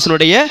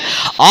 பிசாசினுடைய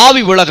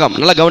ஆவி உலகம்.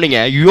 நல்லா கவனிங்க,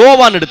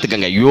 யோவான்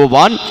எடுத்துக்கங்க,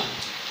 யோவான்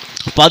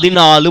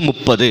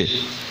 14:30.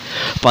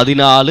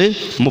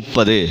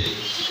 14:30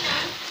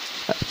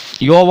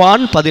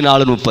 யோவான்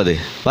 14:30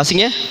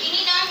 வாசிங்க.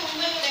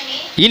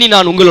 இனி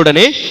நான்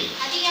உங்களுடனே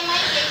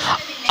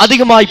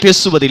அதிகமாய்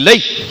பேசுவதில்லை,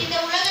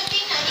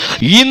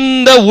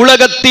 இந்த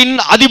உலகத்தின்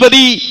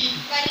அதிபதி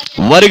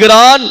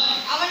வருகிறான்,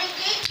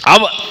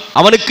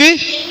 அவனுக்கு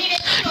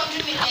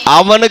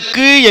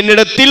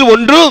என்னிடத்தில்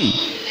ஒன்றும்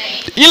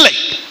இல்லை.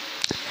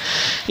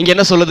 இங்க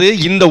என்ன சொல்லுது?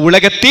 இந்த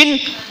உலகத்தின்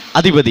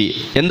அதிபதி.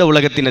 எந்த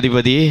உலகத்தின்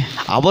அதிபதி?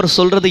 அவர்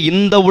சொல்றது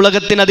இந்த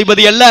உலகத்தின்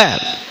அதிபதி அல்ல.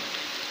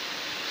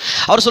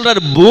 அவர்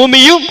சொல்றாரு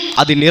பூமியும்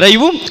அது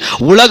நிறைவும்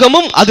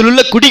உலகமும் அதில்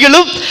உள்ள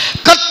குடிகளும்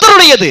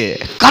கர்த்தருடையது.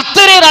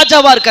 கர்த்தரே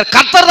ராஜாவா இருக்கார்,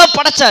 கர்த்தர் தான்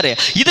படைச்சாரு.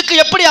 இதுக்கு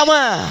எப்படி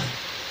அவன்?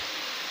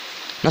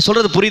 நான்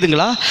சொல்றது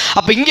புரியுதுங்களா?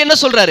 அப்ப இங்க என்ன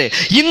சொல்றாரு?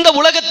 இந்த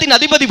உலகத்தின்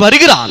அதிபதி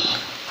வருகிறான்,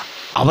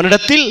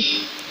 அவனிடத்தில்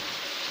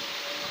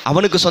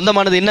அவனுக்கு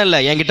சொந்தமானது என்ன இல்லை,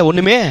 என்கிட்ட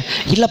ஒண்ணுமே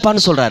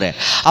இல்லப்பான்னு சொல்றாரு.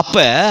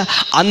 அப்ப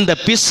அந்த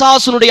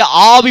பிசாசுனுடைய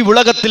ஆவி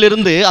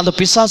உலகத்திலிருந்து அந்த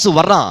பிசாசு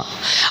வர்றான்,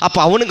 அப்ப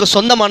அவனுக்கு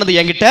சொந்தமானது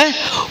என்கிட்ட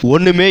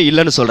ஒண்ணுமே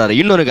இல்லைன்னு சொல்றாரு.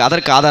 இன்னொரு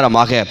அதற்கு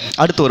ஆதாரமாக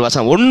அடுத்து ஒரு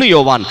வசனம் 1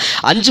 யோவான்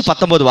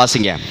 5:19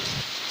 வாசிங்க.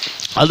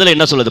 அதுல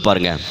என்ன சொல்லுது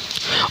பாருங்க.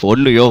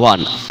 1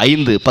 யோவான்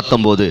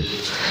 5:19.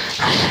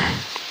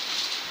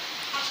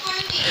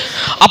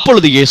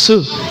 அப்பொழுது இயேசு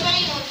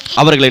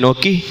அவர்களை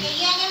நோக்கி,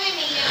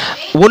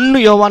 1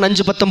 யோவான்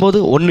 5:19,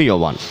 1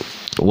 யோவான்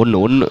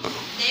 1:1.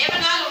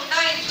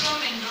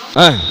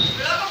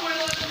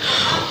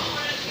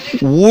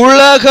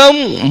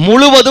 உலகம்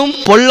முழுவதும்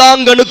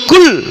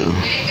பொல்லாங்கனுக்குள்,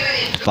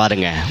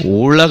 பாருங்க,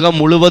 உலகம்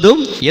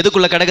முழுவதும்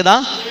எதுக்குள்ள கிடக்குதா?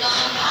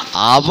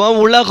 அவன்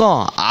உலகம்,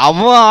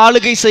 அவன்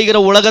ஆளுகை செய்கிற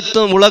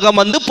உலகம்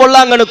வந்து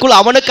பொல்லாங்கனுக்குள்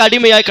அவனுக்கு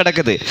அடிமையாய்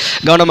கிடக்குது.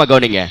 கவனமா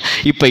கவனிங்க.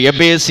 இப்ப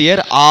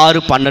எபேசியர்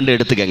 6:12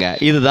 எடுத்துக்கங்க.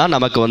 இதுதான்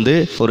நமக்கு வந்து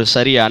ஒரு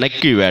சரியான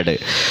கீவேர்டு.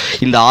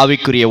 இந்த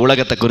ஆவிக்குரிய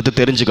உலகத்தை குறித்து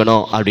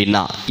தெரிஞ்சுக்கணும்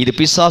அப்படின்னா, இது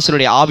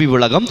பிசாசினுடைய ஆவி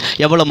உலகம்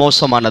எவ்வளவு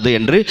மோசமானது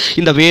என்று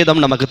இந்த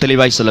வேதம் நமக்கு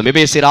தெளிவாய் சொல்லும்.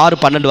 எபேசியர்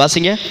 6:12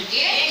 வாசிங்க.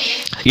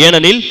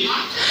 ஏனெனில்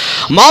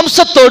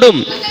மாம்சத்தோடும்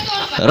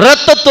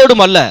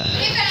இரத்தத்தோடும் அல்ல,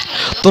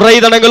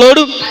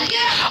 துரைதனங்களோடும்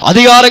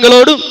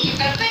அதிகாரங்களோடும்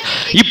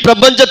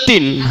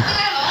இப்பிரபஞ்சத்தின்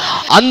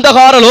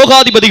அந்தகார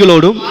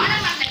லோகாதிபதிகளோடும்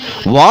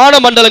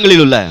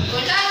வானமண்டலங்களில் உள்ள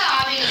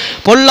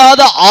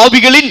பொல்லாத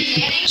ஆவிகளின்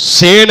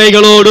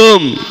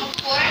சேனைகளோடும்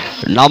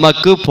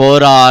நமக்கு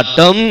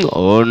போராட்டம்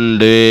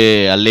உண்டு.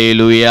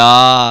 அல்லேலூயா.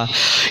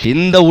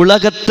 இந்த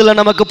உலகத்துல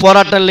நமக்கு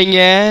போராட்டம்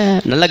இல்லைங்க.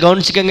 நல்லா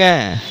கவனிச்சுக்கங்க.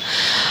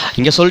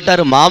 இங்க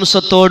சொல்லிட்டாரு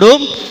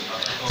மாம்சத்தோடும்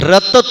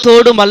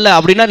இரத்தத்தோடும் அல்ல.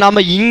 அப்படின்னா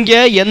நாம இங்க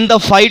எந்த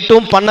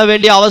ஃபைட்டும் பண்ண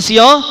வேண்டிய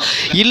அவசியம்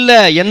இல்லை.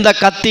 எந்த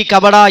கத்தி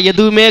கபடா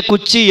எதுவுமே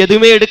குச்சி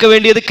எதுவுமே எடுக்க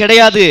வேண்டியது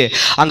கிடையாது.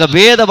 அங்க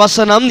வேத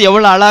வசனம்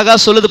எவ்வளவு அழகா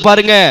சொல்லுது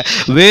பாருங்க.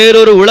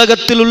 வேறொரு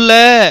உலகத்தில் உள்ள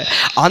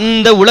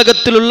அந்த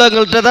உலகத்தில்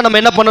உள்ளவங்கள்ட்ட தான்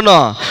நம்ம என்ன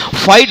பண்ணணும்?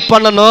 ஃபைட்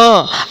பண்ணணும்.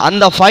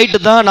 அந்த ஃபைட்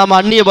தான் நம்ம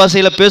அந்நிய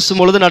பாஷையில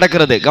பேசும்பொழுது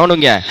நடக்கிறது.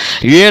 கவனிங்க.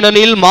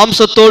 ஏனெனில்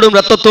மாம்சத்தோடும்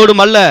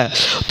இரத்தத்தோடும் அல்ல,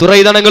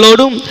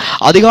 துரைதனங்களோடும்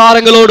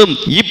அதிகாரங்களோடும்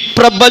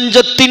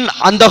இப்பிரபஞ்சத்தின்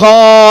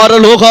அந்தகார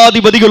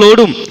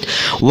லோகாதிபதிகளோடும்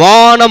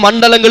வான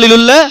மண்டலங்களில்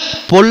உள்ள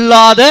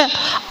பொல்லாத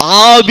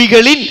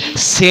ஆவிகளின்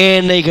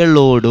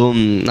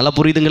சேனைகளோடும். நல்லா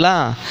புரியுதுங்களா?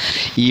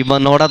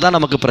 இவனோட தான்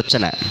நமக்கு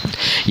பிரச்சனை.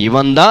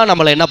 இவன் தான்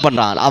நம்மளை என்ன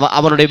பண்றான்?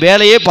 அவனுடைய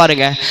வேலையே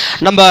பாருங்க.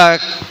 நம்ம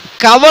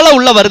கவலை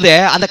உள்ள வருதே,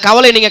 அந்த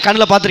கவலை நீங்க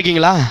கண்ணில்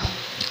பார்த்துருக்கீங்களா?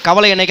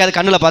 கவலை என்னைக்காவது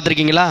கண்ணில்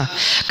பார்த்துருக்கீங்களா?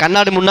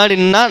 கண்ணாடி முன்னாடி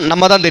நின்னா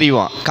நம்ம தான்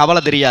தெரியும்,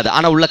 கவலை தெரியாது.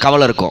 ஆனால் உள்ள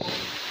கவலை இருக்கும்.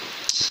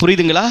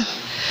 புரியுதுங்களா?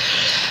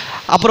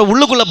 அப்புறம்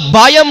உள்ளுக்குள்ள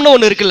பயம்னு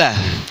ஒன்று இருக்குல்ல,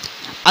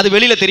 அது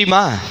வெளியில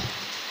தெரியுமா?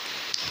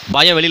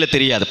 பயம் வெளியில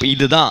தெரியாது.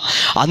 இதுதான்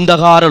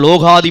அந்தகார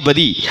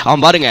லோகாதிபதி.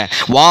 அவன் பாருங்க,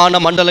 வான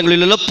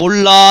மண்டலங்களில் உள்ள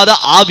பொல்லாத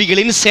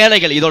ஆவிகளின்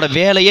சேனைகள். இதோட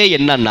வேலையே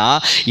என்னன்னா,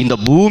 இந்த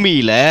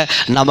பூமியில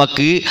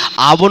நமக்கு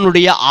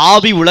அவனுடைய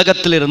ஆவி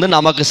உலகத்திலிருந்து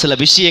நமக்கு சில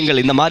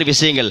விஷயங்கள், இந்த மாதிரி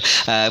விஷயங்கள்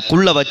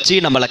குள்ள வச்சு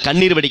நம்மளை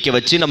கண்ணீர் வடிக்க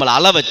வச்சு, நம்மளை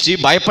அழ வச்சு,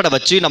 பயப்பட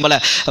வச்சு, நம்மளை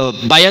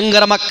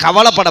பயங்கரமாக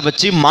கவலைப்பட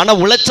வச்சு, மன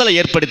உளைச்சலை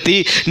ஏற்படுத்தி,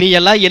 நீ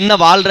எல்லாம் என்ன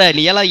வாழ்ற,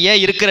 நீ எல்லாம்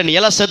ஏன் இருக்கிற, நீ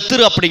எல்லாம்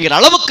செத்துரு அப்படிங்கிற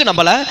அளவுக்கு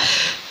நம்மளை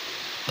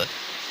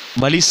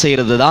வழி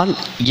செய்கிறது தான்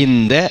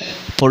இந்த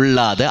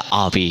பொல்லாத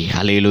ஆவி.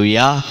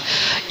 அல்லேலூயா.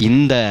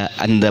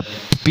 அந்த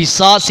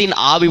பிசாசின்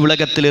ஆவி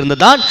உலகத்திலிருந்து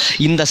தான்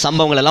இந்த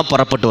சம்பவங்கள் எல்லாம்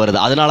புறப்பட்டு வருது.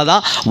 அதனால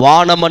தான்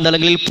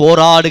வானமண்டலங்களில்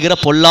போராடுகிற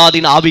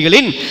பொல்லாதின்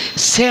ஆவிகளின்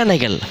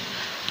சேனைகள்.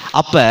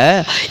 அப்போ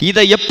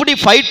இதை எப்படி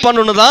ஃபைட்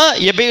பண்ணணும் தான்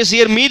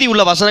எபேசியர் மீதி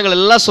உள்ள வசனங்கள்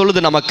எல்லாம்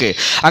சொல்லுது நமக்கு.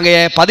 அங்கே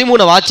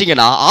 13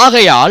 வாச்சிங்கன்னா,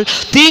 ஆகையால்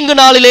தீங்கு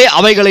நாளிலே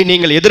அவைகளை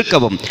நீங்கள்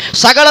எதிர்க்கவும்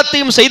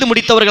சகலத்தையும் செய்து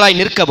முடித்தவர்களாய்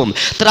நிற்கவும்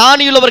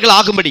திராணியுள்ளவர்கள்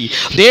ஆகும்படி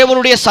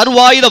தேவனுடைய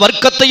சர்வாயுத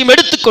வர்க்கத்தையும்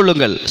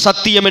எடுத்துக்கொள்ளுங்கள்.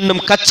 சத்தியம்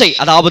என்னும் கச்சை,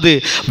 அதாவது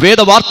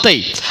வேத வார்த்தை,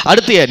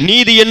 அடுத்து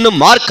நீதி என்னும்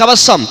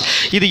மார்க்கவசம்.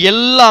 இது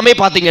எல்லாமே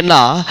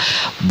பார்த்தீங்கன்னா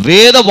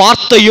வேத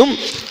வார்த்தையும்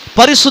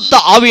பரிசுத்த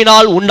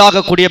ஆவியினால்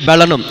உண்டாகக்கூடிய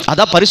பலனும்.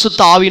 அதான் பரிசுத்த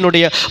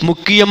ஆவியினுடைய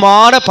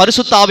முக்கியமான,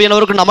 பரிசுத்த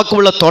ஆவியானவருக்கு நமக்கு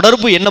உள்ள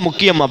தொடர்பு என்ன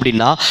முக்கியம்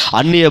அப்படின்னா,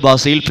 அந்நிய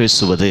பாஷையில்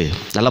பேசுவது.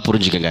 நல்லா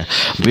புரிஞ்சுக்கங்க.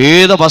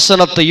 வேத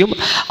வசனத்தையும்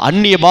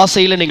அந்நிய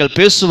பாஷையில் நீங்கள்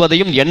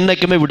பேசுவதையும்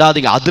என்னைக்குமே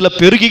விடாதீங்க. அதில்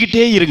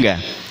பெருகிக்கிட்டே இருங்க.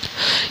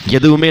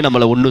 எதுவுமே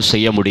நம்மளை ஒன்றும்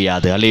செய்ய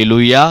முடியாது.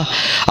 அல்லேலூயா.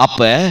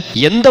 அப்போ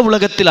எந்த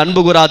உலகத்தில்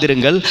அன்பு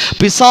கூறாதிருங்கள்.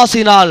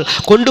 பிசாசினால்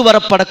கொண்டு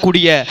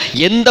வரப்படக்கூடிய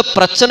எந்த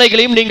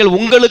பிரச்சனைகளையும் நீங்கள்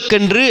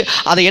உங்களுக்கென்று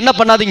அதை என்ன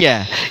பண்ணாதீங்க,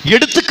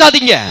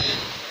 எடுத்துக்காதீங்க,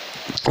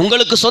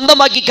 உங்களுக்கு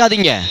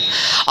சொந்தமாக்கிக்காதீங்க.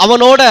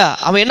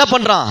 அவன் என்ன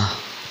பண்ணுறான்?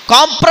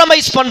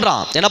 காம்ப்ரமைஸ்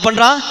பண்ணுறான். என்ன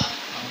பண்ணுறான்?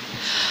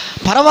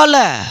 பரவாயில்ல,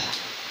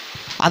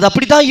 அது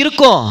அப்படி தான்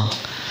இருக்கும்,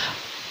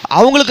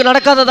 அவங்களுக்கு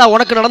நடக்காததா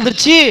உனக்கு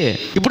நடந்துருச்சு,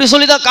 இப்படி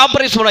சொல்லி தான்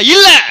காம்ப்ரமைஸ் பண்ண.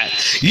 இல்லை,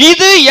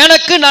 இது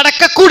எனக்கு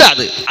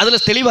நடக்கக்கூடாது,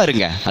 அதில் தெளிவாக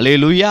இருங்க.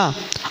 அல்லேலூயா.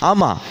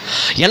 ஆமாம்,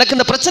 எனக்கு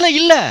இந்த பிரச்சனை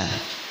இல்லை,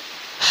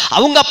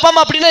 அவங்க அப்பா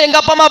அம்மா அப்படின்னா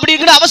எங்கள் அப்பா அம்மா அப்படி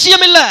இருக்குன்னு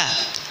அவசியம் இல்லை,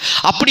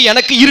 அப்படி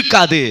எனக்கு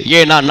இருக்காது,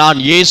 ஏன்னா நான்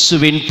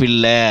இயேசுவின்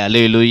பிள்ளை.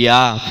 அல்லேலூயா.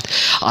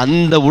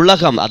 அந்த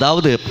உலகம்,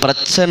 அதாவது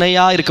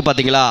பிரச்சனையாக இருக்குது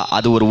பார்த்தீங்களா,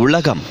 அது ஒரு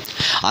உலகம்.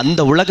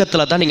 அந்த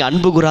உலகத்தில் தான் நீங்கள்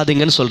அன்பு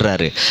கூறாதீங்கன்னு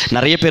சொல்கிறாரு.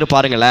 நிறைய பேர்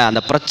பாருங்களேன்,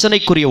 அந்த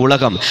பிரச்சனைக்குரிய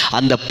உலகம்,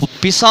 அந்த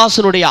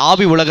பிசாசனுடைய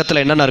ஆவி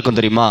உலகத்தில் என்னென்ன இருக்கும்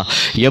தெரியுமா?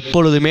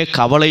 எப்பொழுதுமே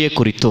கவலையை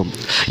குறித்தும்,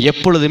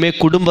 எப்பொழுதுமே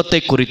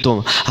குடும்பத்தை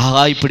குறித்தும்,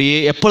 இப்படியே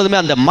எப்பொழுதுமே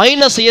அந்த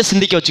மைனஸையே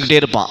சிந்திக்க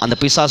வச்சுக்கிட்டே இருப்பான் அந்த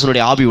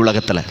பிசாசனுடைய ஆவி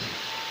உலகத்தில்.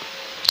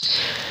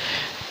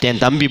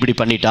 என் தம்பி இப்படி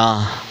பண்ணிட்டான்,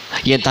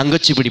 என்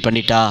தங்கச்சி இப்படி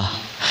பண்ணிட்டா,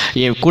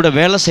 என் கூட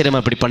வேலை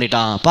செய்கிறவன் இப்படி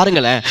பண்ணிட்டான்.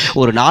 பாருங்களேன்,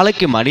 ஒரு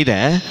நாளைக்கு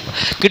மனிதன்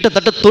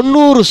கிட்டத்தட்ட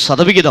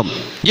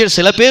 90%,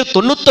 சில பேர்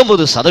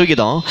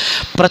 99%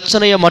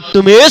 பிரச்சனையை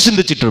மட்டுமே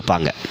சிந்திச்சுட்டு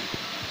இருப்பாங்க.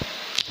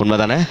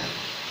 உண்மைதானே?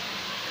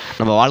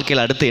 நம்ம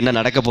வாழ்க்கையில் அடுத்து என்ன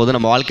நடக்க போகுது,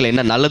 நம்ம வாழ்க்கையில்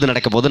என்ன நல்லது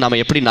நடக்க போகுது,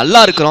 நம்ம எப்படி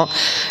நல்லா இருக்கிறோம்,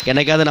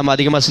 என்னைக்காவது நம்ம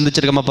அதிகமாக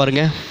சிந்திச்சிருக்கோமா?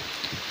 பாருங்கள்.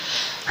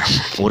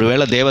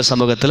 ஒருவேளை தேவ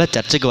சமூகத்தில்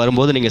சர்ச்சுக்கு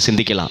வரும்போது நீங்கள்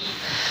சிந்திக்கலாம்.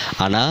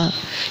 ஆனால்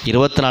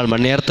 24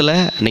 மணி நேரத்தில்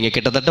நீங்கள்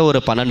கிட்டத்தட்ட ஒரு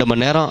 12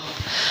 மணி நேரம்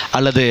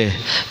அல்லது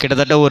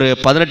கிட்டத்தட்ட ஒரு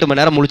 18 மணி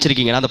நேரம்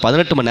முழிச்சிருக்கீங்கன்னா, அந்த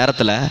 18 மணி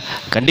நேரத்தில்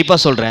கண்டிப்பாக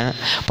சொல்கிறேன்,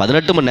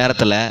 18 மணி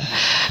நேரத்தில்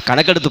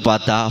கணக்கெடுத்து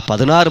பார்த்தா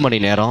 16 மணி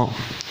நேரம்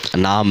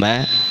நாம்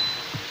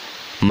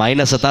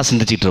மைனஸை தான்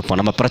சிந்திச்சிட்டு இருப்போம்,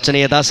 நம்ம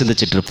பிரச்சனையை தான்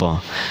சிந்திச்சிட்டு இருப்போம்.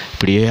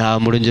 இப்படியே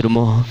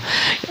முடிஞ்சிருமோ,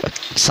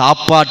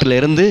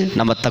 சாப்பாட்டிலேருந்து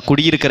நம்ம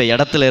குடியிருக்கிற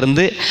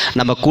இடத்துலேருந்து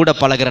நம்ம கூட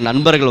பழகிற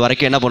நண்பர்கள்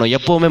வரைக்கும் என்ன பண்ணுவோம்,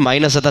 எப்போவுமே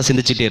மைனஸை தான்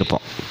சிந்திச்சிட்டே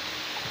இருப்போம்.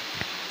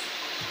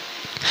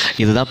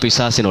 இதுதான்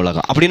பிசாசின்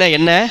உலகம். அப்படின்னா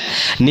என்ன?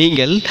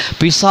 நீங்கள்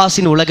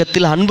பிசாசின்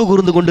உலகத்தில் அன்பு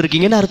கூர்ந்து கொண்டு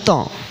இருக்கீங்கன்னு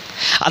அர்த்தம்.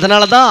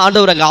 அதனால தான்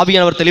ஆண்டவர் அங்கே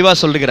ஆவியானவர் தெளிவாக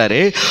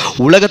சொல்லுகிறாரு,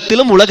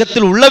 உலகத்திலும்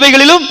உலகத்தில்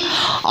உள்ளவைகளிலும்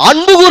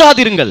அன்பு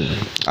கூறாதிருங்கள்.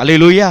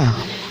 அல்லேலூயா.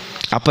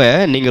 அப்போ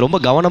நீங்கள் ரொம்ப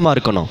கவனமாக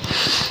இருக்கணும்.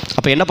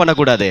 அப்போ என்ன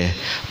பண்ணக்கூடாது?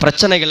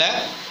 பிரச்சனைகளை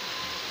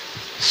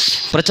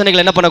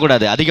என்ன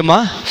பண்ணக்கூடாது?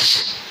 அதிகமாக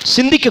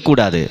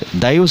சிந்திக்கக்கூடாது.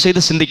 தயவு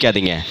செய்து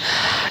சிந்திக்காதீங்க.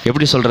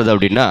 எப்படி சொல்கிறது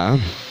அப்படின்னா,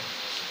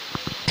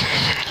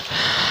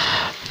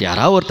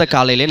 யாராவது ஒருத்தர்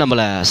காலையிலே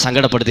நம்மளை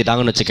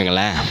சங்கடப்படுத்திட்டாங்கன்னு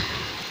வச்சுக்கோங்களேன்.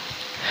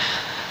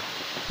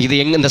 இது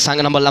இந்த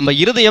நம்ம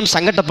இருதயம்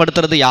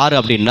சங்கடப்படுத்துறது யார்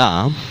அப்படின்னா,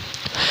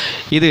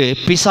 இது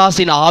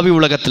பிசாசின் ஆவி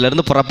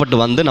உலகத்திலேருந்து புறப்பட்டு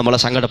வந்து நம்மளை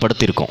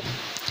சங்கடப்படுத்தியிருக்கோம்.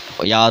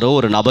 யாரோ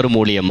ஒரு நபர்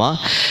மூலியமாக,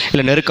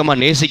 இல்லை நெருக்கமாக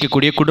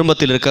நேசிக்கக்கூடிய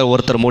குடும்பத்தில் இருக்கிற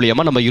ஒருத்தர்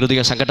மூலியமாக நம்ம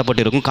இருதயம்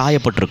சங்கடப்பட்டிருக்கும்,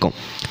 காயப்பட்டிருக்கும்.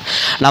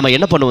 நாம்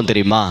என்ன பண்ணுவோம்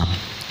தெரியுமா?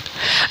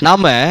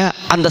 நாம்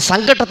அந்த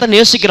சங்கடத்தை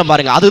நேசிக்கிறோம்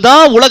பாருங்கள்,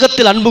 அதுதான்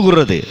உலகத்தில் அன்பு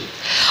கூறுறது.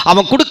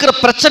 அவன் கொடுக்குற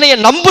பிரச்சனையை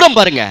நம்புகிறோம்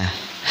பாருங்க,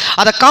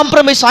 அதை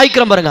காம்ப்ரமைஸ்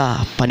ஆகிக்கிறோம் பாருங்க.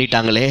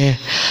 பண்ணிட்டாங்களே,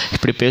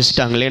 இப்படி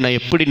பேசிட்டாங்களே, நான்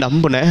எப்படி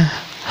நம்பினேன்,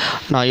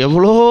 நான்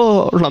எவ்வளோ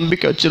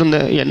நம்பிக்கை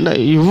வச்சுருந்தேன், என்ன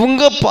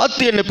இவங்க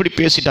பார்த்து என்ன இப்படி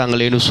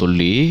பேசிட்டாங்களேன்னு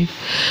சொல்லி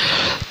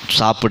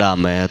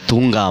சாப்பிடாம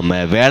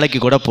தூங்காமல் வேலைக்கு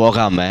கூட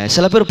போகாமல்,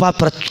 சில பேர்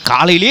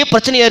காலையிலேயே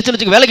பிரச்சனை ஆயிடுச்சுன்னு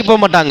வச்சுக்க வேலைக்கு போக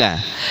மாட்டாங்க,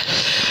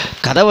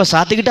 கதவை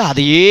சாத்திக்கிட்டு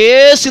அதையே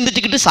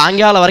சிந்திச்சுக்கிட்டு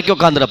சாயங்காலம் வரைக்கும்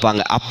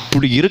உட்காந்துருப்பாங்க.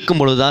 அப்படி இருக்கும்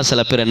பொழுது தான்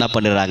சில பேர் என்ன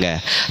பண்ணிடுறாங்க,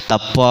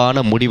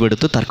 தப்பான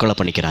முடிவெடுத்து தற்கொலை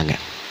பண்ணிக்கிறாங்க.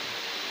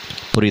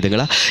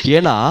 புரியுதுங்களா?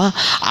 ஏன்னா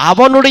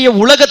அவனுடைய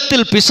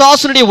உலகத்தில்,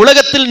 பிசாசுனுடைய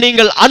உலகத்தில்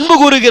நீங்கள் அன்பு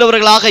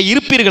கூறுகிறவர்களாக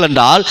இருப்பீர்கள்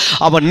என்றால்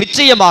அவன்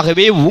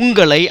நிச்சயமாகவே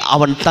உங்களை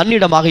அவன்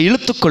தன்னிடமாக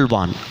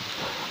இழுத்துக்கொள்வான்,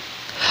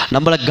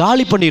 நம்மளை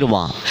காலி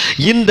பண்ணிடுவான்.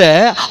 இந்த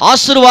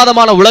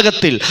ஆசீர்வாதமான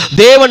உலகத்தில்,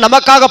 தேவன்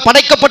நமக்காக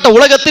படைக்கப்பட்ட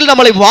உலகத்தில்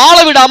நம்மளை வாழ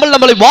விடாமல்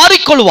நம்மளை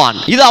வாரிக்கொள்வான்.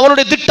 இது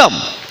அவனுடைய திட்டம்.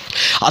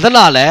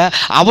 அதனால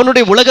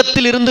அவனுடைய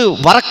உலகத்தில் இருந்து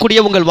வரக்கூடிய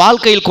உங்கள்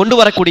வாழ்க்கையில் கொண்டு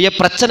வரக்கூடிய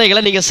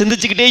பிரச்சனைகளை நீங்க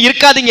சிந்திச்சுக்கிட்டே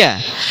இருக்காதீங்க,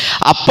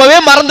 அப்பவே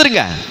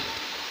மறந்துருங்க.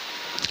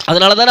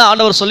 அதனால தானே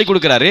ஆண்டவர் சொல்லி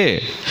கொடுக்கிறாரு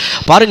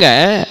பாருங்க,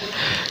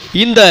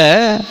 இந்த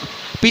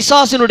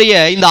பிசாசினுடைய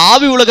இந்த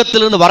ஆவி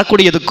உலகத்திலிருந்து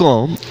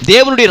வரக்கூடியதுக்கும்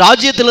தேவனுடைய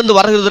ராஜ்யத்திலிருந்து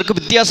வருவதற்கு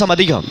வித்தியாசம்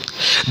அதிகம்.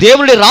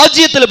 தேவனுடைய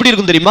ராஜ்யத்தில் எப்படி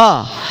இருக்கும் தெரியுமா?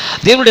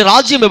 தேவனுடைய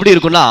ராஜ்யம் எப்படி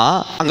இருக்குன்னா,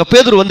 அங்க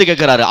பேதுரு வந்து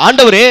கேட்கிறாரு,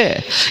 ஆண்டவரே,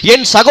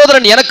 என்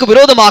சகோதரன் எனக்கு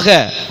விரோதமாக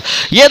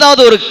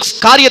ஏதாவது ஒரு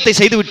காரியத்தை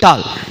செய்து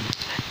விட்டால்,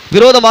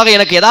 விரோதமாக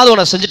எனக்கு ஏதாவது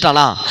ஒன்று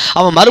செஞ்சுட்டானா,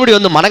 அவன் மறுபடியும்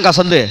வந்து மனம்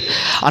கசந்து,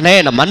 அண்ணே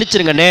நான்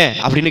மன்னிச்சிருங்கண்ணே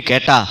அப்படின்னு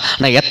கேட்டா,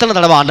 நான் எத்தனை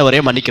தடவை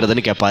ஆண்டவரே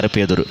மன்னிக்கிறதுன்னு கேட்பாரு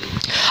பேதுரு.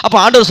 அப்போ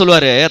ஆண்டவர்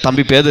சொல்லுவாரு,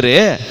 தம்பி பேதுரு,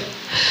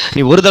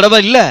 நீ ஒரு தடவை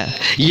இல்லை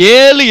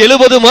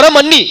 70 முறை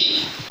மன்னி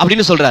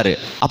அப்படின்னு சொல்றாரு.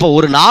 அப்போ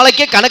ஒரு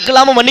நாளைக்கே கணக்கு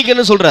இல்லாம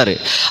மன்னிக்கணும்னு சொல்றாரு.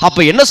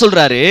 அப்ப என்ன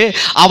சொல்றாரு,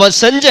 அவன்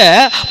செஞ்ச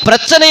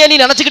பிரச்சனையை நீ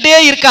நினைச்சுக்கிட்டே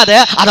இருக்காத,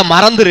 அதை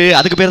மறந்துரு,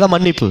 அதுக்கு பேர் தான்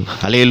மன்னிப்பு.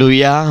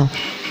 அல்லேலூயா.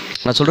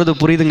 நான் சொல்றது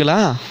புரியுதுங்களா?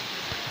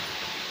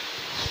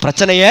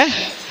 பிரச்சனைய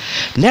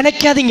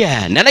நினைக்காதீங்க,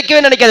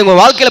 நினைக்கவே நினைக்காதீங்க.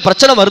 உங்க வாழ்க்கையில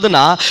பிரச்சனை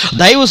வருதுன்னா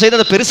தயவு செய்து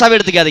அதை பெருசாவே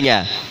எடுத்துக்காதீங்க,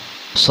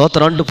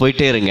 சோத்திரம்ட்டு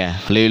போயிட்டே இருங்க.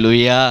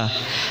 அல்லேலூயா.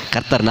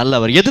 கர்த்தர்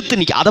நல்லவர். எதிர்த்து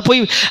நீ அதை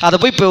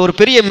போய் இப்போ ஒரு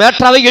பெரிய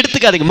மேட்டராகவே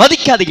எடுத்துக்காதீங்க,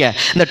 மதிக்காதீங்க.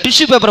 இந்த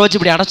டிஷ்யூ பேப்பரை வச்சு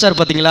இப்படி அடைச்சாரு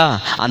பார்த்தீங்களா,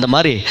 அந்த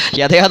மாதிரி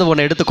எதையாவது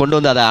ஒன்று எடுத்து கொண்டு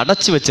வந்து அதை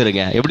அடைச்சி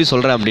வச்சிருங்க. எப்படி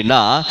சொல்கிறேன்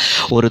அப்படின்னா,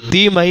 ஒரு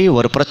தீமை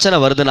ஒரு பிரச்சனை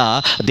வருதுன்னா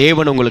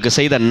தேவன் உங்களுக்கு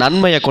செய்த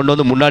நன்மையை கொண்டு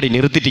வந்து முன்னாடி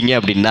நிறுத்திட்டீங்க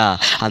அப்படின்னா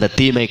அந்த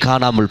தீமை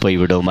காணாமல்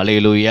போய்விடும்.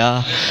 அல்லேலூயா,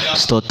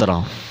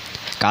 ஸ்தோத்திரம்.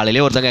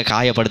 காலையிலே ஒருத்தங்க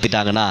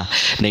காயப்படுத்திட்டாங்கன்னா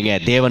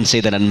நீங்கள் தேவன்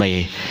செய்த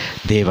நன்மையை,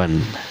 தேவன்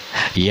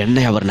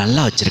என்னை அவர்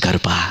நல்லா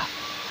வச்சிருக்காருப்பா,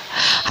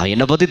 அவன்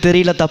என்னை பற்றி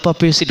தெரியல தப்பாக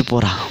பேசிட்டு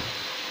போகிறான்.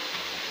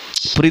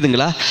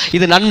 புரியுதுங்களா?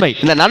 இது நன்மை.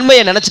 இந்த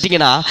நன்மையை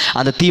நினச்சிட்டிங்கன்னா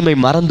அந்த தீமை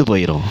மறந்து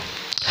போயிடும்.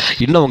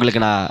 இன்னும்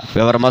உங்களுக்கு நான்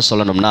விவரமாக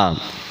சொல்லணும்னா,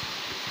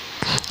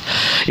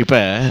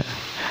 இப்போ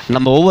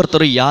நம்ம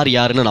ஒவ்வொருத்தரும் யார்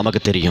யாருன்னு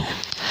நமக்கு தெரியும்.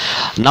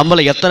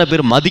 நம்மளை எத்தனை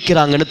பேர்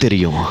மதிக்கிறாங்கன்னு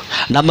தெரியும்,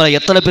 நம்மளை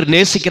எத்தனை பேர்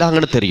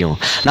நேசிக்கிறாங்கன்னு தெரியும்,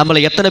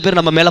 நம்மளை எத்தனை பேர்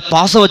நம்ம மேலே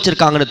பாசம்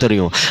வச்சுருக்காங்கன்னு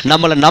தெரியும்,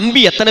 நம்மளை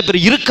நம்பி எத்தனை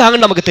பேர்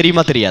இருக்காங்கன்னு நமக்கு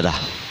தெரியுமா தெரியாதா?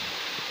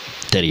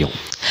 தெரியும்.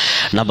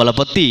 நம்மளை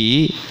பற்றி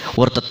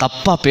ஒருத்தர்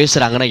தப்பாக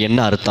பேசுகிறாங்கன்னா என்ன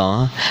அர்த்தம்?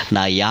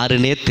 நான்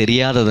யாருன்னே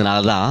தெரியாததுனால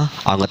தான்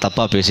அவங்க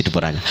தப்பாக பேசிட்டு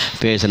போகிறாங்க.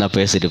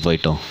 பேசிட்டு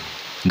போயிட்டோம்,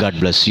 காட்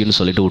பிளஸ் யூன்னு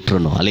சொல்லிட்டு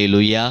விட்டுறணும்.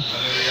 அல்லேலூயா.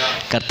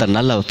 கர்த்தர்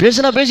நல்லா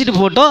பேசிட்டு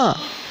போட்டோம்.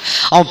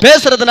 அவன்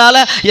பேசுறதுனால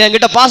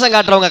என்கிட்ட பாசம்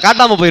காட்டுறவங்க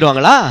காட்டாமல்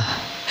போயிடுவாங்களா?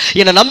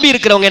 என்னை நம்பி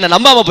இருக்கிறவங்க என்னை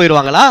நம்பாமல்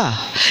போயிடுவாங்களா?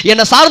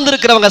 என்னை சார்ந்து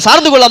இருக்கிறவங்க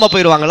சார்ந்து கொள்ளாமல்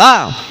போயிடுவாங்களா?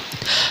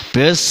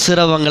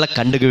 பேசுறவங்களை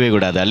கண்டுக்கவே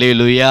கூடாது.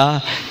 அல்லேலூயா.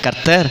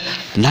 கர்த்தர்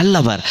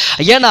நல்லவர்.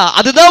 ஏன்னா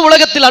அதுதான்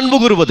உலகத்தில் அன்பு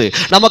கூறுவது.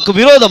 நமக்கு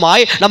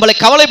விரோதமாய் நம்மளை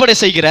கவலைப்பட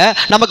செய்கிற,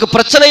 நமக்கு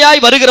பிரச்சனையாய்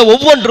வருகிற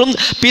ஒவ்வொன்றும்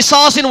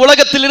பிசாசின்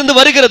உலகத்திலிருந்து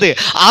வருகிறது.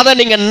 அதை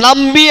நீங்க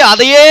நம்பி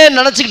அதையே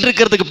நினைச்சுக்கிட்டு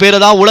இருக்கிறதுக்கு பேரு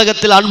தான்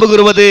உலகத்தில் அன்பு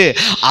கூறுவது.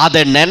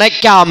 அதை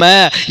நினைக்காம,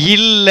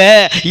 இல்ல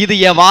இது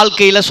என்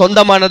வாழ்க்கையில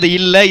சொந்தமானது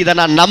இல்லை, இதை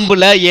நான்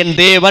நம்பல, என்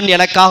தேவன்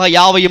எனக்காக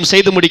யாவையும்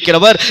செய்து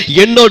முடிக்கிறவர்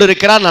என்னோடு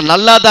இருக்கிறார், நான்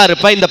நல்லா தான்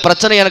இருப்பேன், இந்த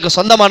பிரச்சனை எனக்கு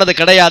சொந்தமானது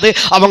கிடையாது,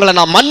 அவங்களை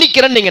நான்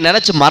மன்னிக்கிறேன்னு நீங்க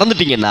நினைச்சு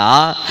மறந்துட்டீங்கன்னா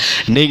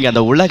நீங்க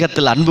அந்த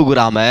உலகத்தில் அன்பு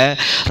கூறாம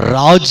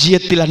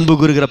ராஜ்யத்தில் அன்பு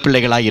கூறுகிற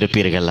பிள்ளைகளாக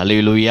இருப்பீர்கள்.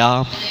 அல்லேலூயா.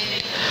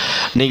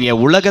 நீங்க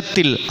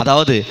உலகத்தில்,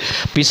 அதாவது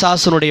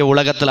பிசாசனுடைய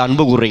உலகத்தில்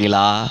அன்பு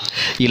கூறுறீங்களா,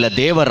 இல்ல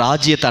தேவ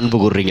ராஜ்யத்தை அன்பு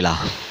கூறுறீங்களா?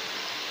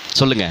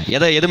 சொல்லுங்க,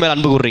 எது மேல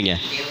அன்பு கூறுறீங்க?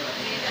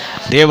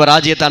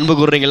 தேவராஜ்யத்தை அன்பு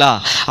கூறுறீங்களா?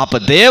 அப்போ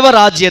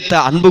தேவராஜ்யத்தை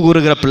அன்பு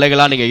கூறுகிற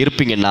பிள்ளைகளா நீங்கள்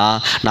இருப்பீங்கன்னா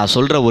நான்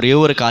சொல்கிற ஒரே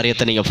ஒரு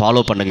காரியத்தை நீங்கள்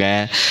ஃபாலோ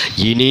பண்ணுங்கள்.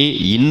 இனி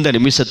இந்த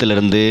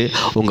நிமிஷத்துலேருந்து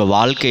உங்கள்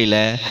வாழ்க்கையில்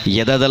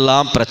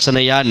எதெல்லாம்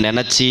பிரச்சனையாக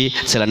நினச்சி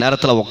சில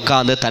நேரத்தில்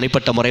உட்காந்து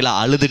தனிப்பட்ட முறையில்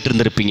அழுதுட்டு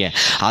இருந்திருப்பீங்க,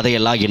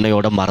 அதையெல்லாம்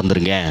என்னையோட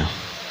மறந்துடுங்க.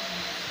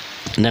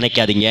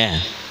 நினைக்காதீங்க.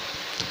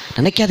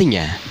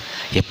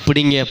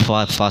 எப்படிங்க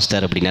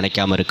ஃபாஸ்டர் அப்படி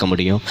நினைக்காம இருக்க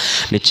முடியும்?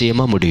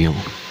 நிச்சயமாக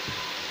முடியும்.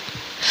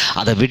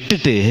 அதை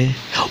விட்டுட்டு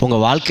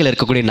உங்கள் வாழ்க்கையில்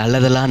இருக்கக்கூடிய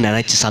நல்லதெல்லாம்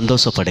நினச்சி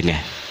சந்தோஷப்படுங்க.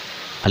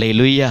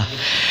 அல்லேலூயா.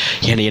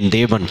 என்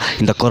தேவன்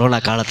இந்த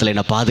கொரோனா காலத்தில்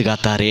என்னை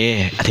பாதுகாத்தாரே,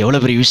 அது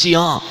எவ்வளோ பெரிய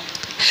விஷயம்.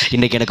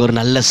 இன்றைக்கி எனக்கு ஒரு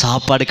நல்ல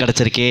சாப்பாடு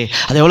கிடச்சிருக்கே,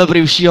 அது எவ்வளோ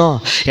பெரிய விஷயம்.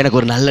 எனக்கு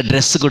ஒரு நல்ல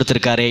ட்ரெஸ்ஸு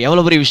கொடுத்துருக்காரு,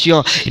 எவ்வளோ பெரிய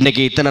விஷயம்.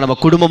 இன்றைக்கி இத்தனை நம்ம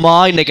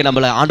குடும்பமாக இன்றைக்கி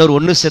நம்மளை ஆண்டவர்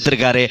ஒன்று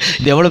சேர்த்துருக்காரு,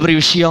 இது எவ்வளோ பெரிய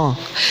விஷயம்.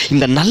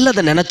 இந்த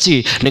நல்லதை நினச்சி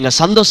நீங்கள்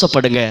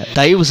சந்தோஷப்படுங்க.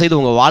 தயவு செய்து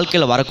உங்கள்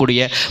வாழ்க்கையில்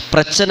வரக்கூடிய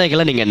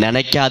பிரச்சனைகளை நீங்கள்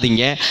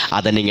நினைக்காதீங்க.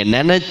 அதை நீங்கள்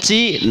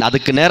நினச்சி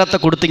அதுக்கு நேரத்தை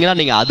கொடுத்தீங்கன்னா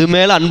நீங்கள் அது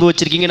மேலே அன்பு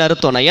வச்சுருக்கீங்கன்னு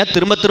அர்த்தம். நான் ஏன்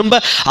திரும்ப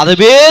திரும்ப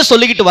அதவே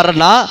சொல்லிக்கிட்டு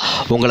வரேன்னா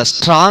உங்களை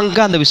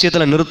ஸ்ட்ராங்காக அந்த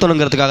விஷயத்தில்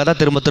நிறுத்தணுங்கிறதுக்காக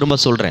தான் திரும்ப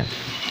திரும்ப சொல்கிறேன்.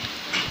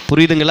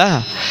 புரியுதுங்களா?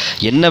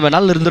 என்ன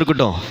வேணாலும்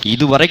இருந்திருக்கட்டும்,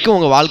 இது வரைக்கும்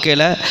உங்கள்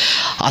வாழ்க்கையில்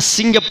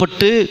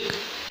அசிங்கப்பட்டு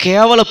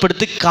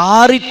கேவலப்படுத்தி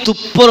காரி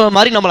துப்புற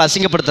மாதிரி நம்மளை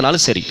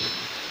அசிங்கப்படுத்தினாலும் சரி,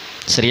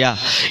 சரியா,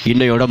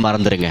 இன்னையோட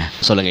மறந்துடுங்க.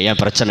 சொல்லுங்கள்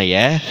என்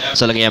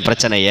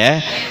பிரச்சனையை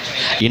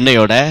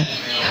இன்னையோட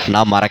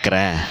நான்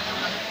மறக்கிறேன்.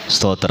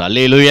 ஸ்தோத்திரம்.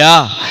 அல்லேலூயா.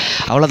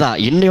 அவ்வளோதான்,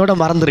 இன்னையோட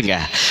மறந்துடுங்க.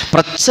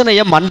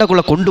 பிரச்சனையை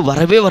மண்டைக்குள்ளே கொண்டு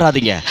வரவே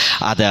வராதிங்க.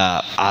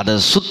 அதை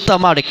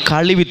சுத்தமாக அப்படியே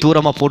கழுவி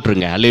தூரமாக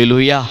போட்டுருங்க.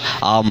 அல்லேலூயா.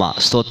 ஆமாம்,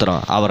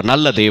 ஸ்தோத்திரம். அவர்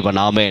நல்ல தேவன்.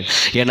 ஆமென்.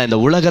 ஏன்னா இந்த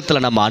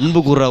உலகத்தில் நம்ம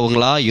அன்பு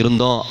கூறவங்களா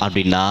இருந்தோம்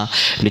அப்படின்னா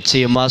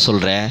நிச்சயமாக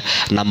சொல்கிறேன்,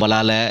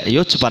 நம்மளால்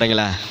யோசிச்சு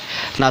பாருங்களேன்,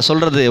 நான்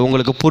சொல்கிறது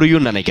உங்களுக்கு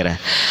புரியும்னு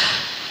நினைக்கிறேன்.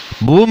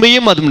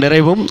 பூமியும் அது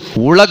நிறைவும்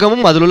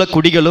உலகமும் அதில் உள்ள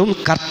குடிகளும்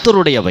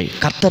கர்த்தருடையவை.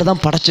 கர்த்தர்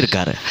தான்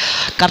படைச்சிருக்காரு.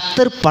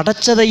 கர்த்தர்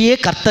படைச்சதையே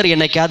கர்த்தர்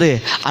என்னைக்காவது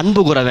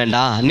அன்பு கூற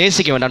வேண்டாம்,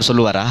 நேசிக்க வேண்டாம்னு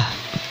சொல்லுவாரா?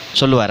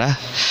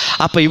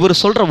 அப்போ இவர்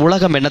சொல்கிற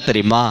உலகம் என்ன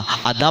தெரியுமா?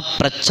 அதுதான்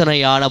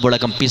பிரச்சனையான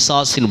உலகம்,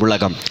 பிசாசின்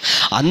உலகம்.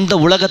 அந்த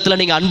உலகத்தில்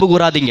நீங்கள் அன்பு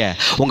கூறாதீங்க.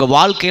 உங்கள்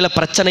வாழ்க்கையில்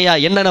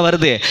பிரச்சனையாக என்னென்ன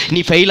வருது?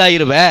 நீ ஃபெயில்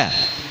ஆயிருவ,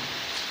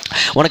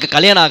 உனக்கு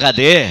கல்யாணம்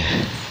ஆகாது,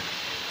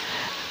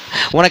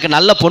 உனக்கு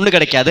நல்ல பொண்ணு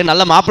கிடைக்காது,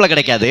 நல்ல மாப்பிள்ளை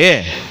கிடைக்காது,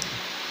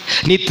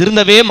 நீ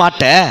திருந்தவே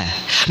மாட்ட,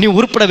 நீ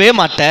உருப்படவே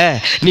மாட்ட,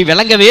 நீ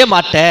விளங்கவே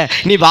மாட்ட,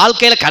 நீ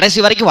வாழ்க்கையில் கடைசி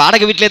வரைக்கும்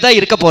வாடகை வீட்டிலே தான்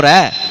இருக்க போற.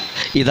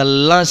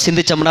 இதெல்லாம்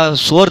சிந்திச்சோம்னா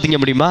சோறு திங்க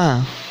முடியுமா?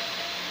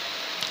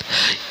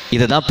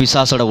 இதுதான்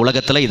பிசாசோட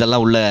உலகத்தில்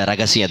இதெல்லாம் உள்ள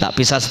ரகசியம் தான்.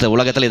 பிசாசோட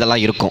உலகத்தில்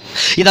இதெல்லாம் இருக்கும்.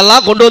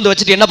 இதெல்லாம் கொண்டு வந்து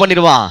வச்சுட்டு என்ன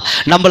பண்ணிடுவான்?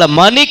 நம்மளை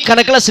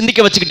மணிக்கணக்கில்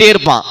சிந்திக்க வச்சுக்கிட்டே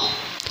இருப்பான்.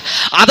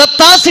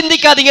 அதைத்தான்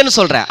சிந்திக்காதீங்கன்னு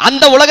சொல்றேன்.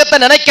 அந்த உலகத்தை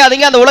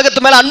நினைக்காதீங்க, அந்த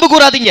உலகத்து மேல அன்பு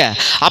கூறாதீங்க.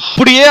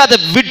 அப்படியே அதை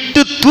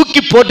விட்டு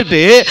தூக்கி போட்டுட்டு,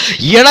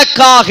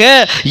 எனக்காக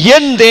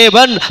என்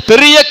தேவன்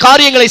பெரிய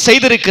காரியங்களை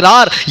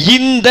செய்திருக்கிறார்,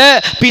 இந்த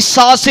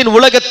பிசாசின்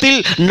உலகத்தில்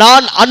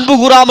நான் அன்பு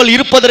கூறாமல்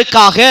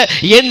இருப்பதற்காக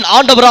என்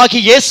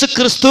ஆண்டவராகிய இயேசு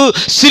கிறிஸ்து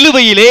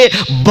சிலுவையிலே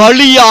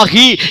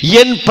பலியாகி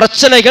என்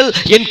பிரச்சனைகள்,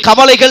 என்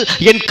கவலைகள்,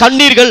 என்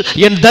கண்ணீர்கள்,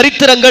 என்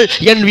தரித்திரங்கள்,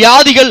 என்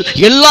வியாதிகள்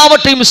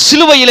எல்லாவற்றையும்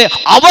சிலுவையிலே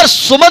அவர்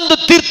சுமந்து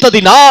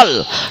தீர்த்ததினால்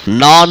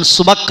நான்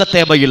சுமக்க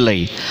தேவையில்லை.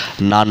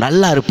 நான்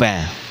நல்லா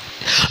இருப்பேன்,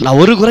 நான்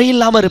ஒரு குறை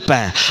இல்லாமல்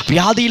இருப்பேன்,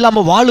 வியாதி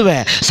இல்லாமல்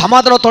வாழுவேன்,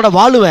 சமாதானத்தோட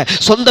வாழுவேன்,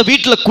 சொந்த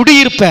வீட்டில்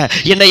குடியிருப்பேன்.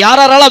 என்னை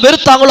யாரெல்லாம்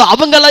வெறுத்தாங்களோ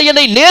அவங்கெல்லாம்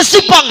என்னை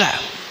நேசிப்பாங்க.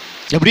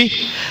 எப்படி?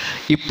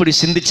 இப்படி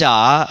சிந்திச்சா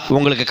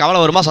உங்களுக்கு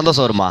கவலை வருமா,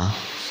 சந்தோஷம் வருமா?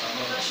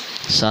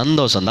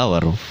 சந்தோஷம்தான்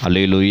வரும்.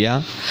 அல்லேலூயா.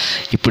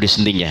 இப்படி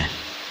சிந்திங்க.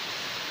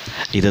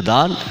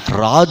 இதுதான்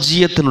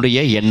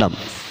ராஜ்யத்தினுடைய எண்ணம்.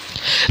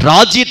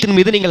 ராஜ்யத்தின்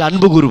மீது நீங்கள்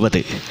அன்பு கூறுவது.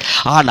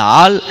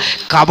 ஆனால்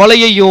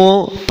கவலையையும்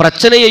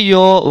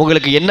பிரச்சனையையும்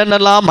உங்களுக்கு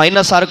என்னென்னலாம்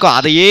மைனஸாக இருக்கோ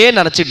அதையே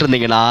நினச்சிட்டு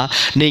இருந்தீங்கன்னா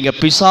நீங்கள்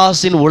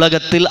பிசாசின்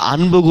உலகத்தில்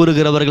அன்பு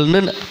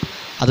கூறுகிறவர்கள்னு,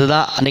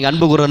 அதுதான் நீங்கள்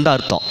அன்பு கூறுறது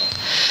அர்த்தம்.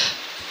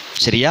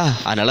 சரியா?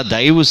 அதனால்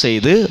தயவு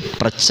செய்து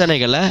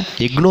பிரச்சனைகளை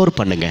இக்னோர்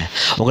பண்ணுங்க,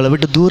 உங்களை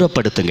விட்டு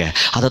தூரப்படுத்துங்க,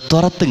 அதை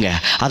துரத்துங்க,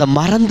 அதை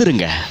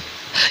மறந்துருங்க,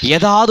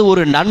 ஏதாவது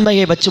ஒரு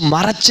நன்மையை வச்சு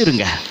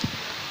மறைச்சிருங்க.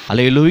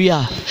 அல்லேலூயா.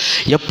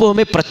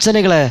 எப்போவுமே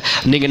பிரச்சனைகளை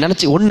நீங்கள்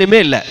நினச்சி ஒன்றுமே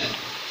இல்லை.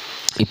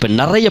 இப்போ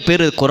நிறைய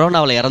பேர்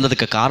கொரோனாவில்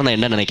இறந்ததுக்கு காரணம்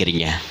என்ன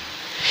நினைக்கிறீங்க?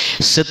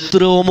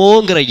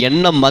 செத்துருவோமோங்கிற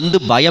எண்ணம் வந்து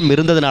பயம்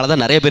இருந்ததுனால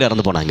தான் நிறைய பேர்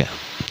இறந்து போனாங்க.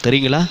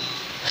 தெரியுங்களா?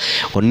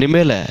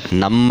 ஒன்றுமே இல்லை.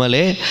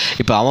 நம்மளே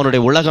இப்போ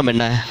அவனுடைய உலகம்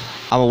என்ன?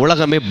 அவன்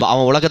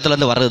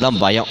உலகத்துலேருந்து வர்றது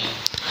தான் பயம்.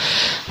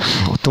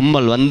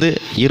 தும்மல் வந்து,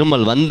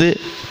 இருமல் வந்து,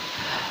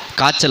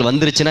 காய்ச்சல்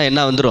வந்துருச்சுன்னா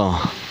என்ன வந்துடும்?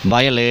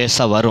 பயம்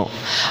லேசாக வரும்.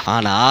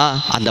 ஆனால்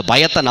அந்த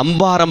பயத்தை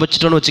நம்ப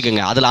ஆரம்பிச்சிட்டோன்னு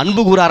வச்சுக்கோங்க, அதில்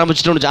அன்பு கூற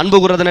ஆரம்பிச்சிட்டோன்னு. அன்பு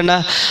கூறதுன்னு என்ன?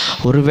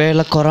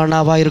 ஒருவேளை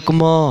கொரோனாவாக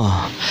இருக்குமோ,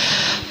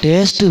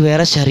 டேஸ்ட்டு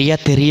வேற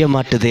சரியாக தெரிய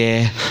மாட்டுதே,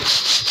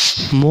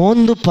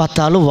 மோந்து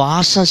பார்த்தாலும்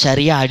வாசம்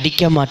சரியாக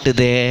அடிக்க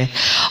மாட்டுதே,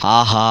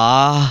 ஆஹா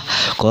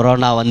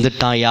கொரோனா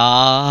வந்துட்டாயா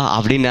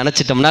அப்படின்னு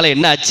நினச்சிட்டோம்னால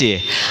என்ன ஆச்சு?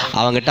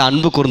 அவங்ககிட்ட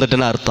அன்பு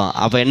கூர்ந்துட்டுன்னு அர்த்தம்.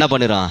 அப்போ என்ன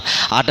பண்ணிடும்?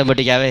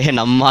 ஆட்டோமேட்டிக்காகவே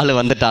நம்மால்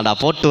வந்துட்டான்டா,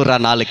 போட்டு விட்றா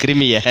 4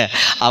 கிருமியை,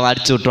 அவன்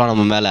அடிச்சு விட்ருவான்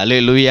நம்ம மேலே.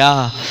 அல்லேலூயா.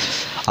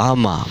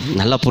 ஆமாம்,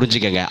 நல்லா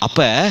புரிஞ்சுக்கங்க.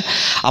 அப்போ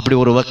அப்படி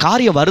ஒரு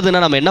காரியம்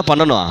வருதுன்னா நம்ம என்ன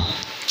பண்ணணும்?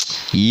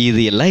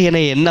 இது எல்லாம்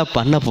என்னை என்ன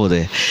பண்ண போகுது?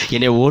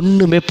 என்னை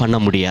ஒன்றுமே பண்ண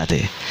முடியாது,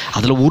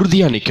 அதில்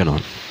உறுதியாக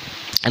நிற்கணும்.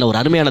 ஆனால் ஒரு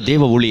அருமையான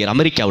தேவ ஊழியர்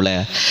அமெரிக்காவில்,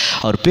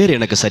 அவர் பேர்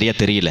எனக்கு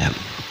சரியாக தெரியல,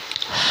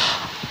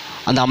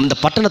 அந்த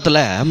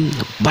பட்டணத்தில்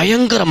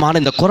பயங்கரமான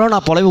இந்த கொரோனா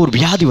போலவே ஒரு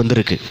வியாதி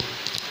வந்திருக்கு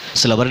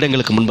சில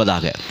வருடங்களுக்கு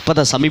முன்பதாக. இப்போ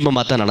தான்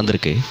சமீபமாக தான்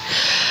நடந்திருக்கு.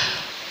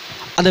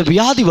 அந்த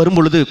வியாதி வரும்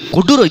பொழுது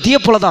கொடூரம் இதே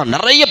போல தான்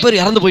நிறைய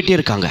பேர் இறந்து போயிட்டே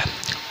இருக்காங்க.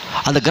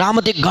 அந்த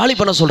கிராமத்தை காலி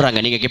பண்ண சொல்கிறாங்க,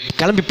 நீங்கள்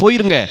கிளம்பி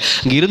போயிருங்க,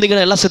 இங்கே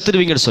இருந்தீங்கன்னா எல்லாம்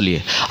செத்துடுவீங்கன்னு சொல்லி.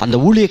 அந்த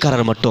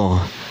ஊழியக்காரர் மட்டும்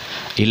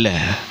இல்லை,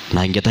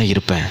 நான் இங்கே தான்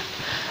இருப்பேன்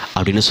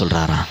அப்படின்னு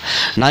சொல்கிறாராம்.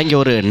 நான் இங்கே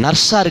ஒரு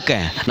நர்ஸாக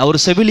இருக்கேன், நான் ஒரு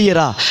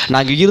செவிலியராக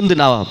நான் இங்கே இருந்து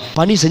நான்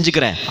பணி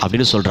செஞ்சுக்கிறேன்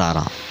அப்படின்னு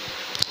சொல்கிறாராம்.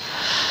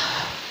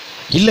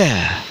 இல்லை,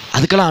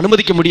 அதுக்கெல்லாம்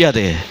அனுமதிக்க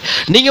முடியாது,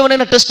 நீங்கள் வேணா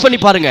என்ன டெஸ்ட் பண்ணி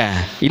பாருங்கள்,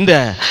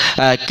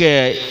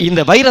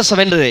 இந்த வைரஸை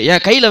வேண்டது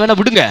என் கையில் வேணா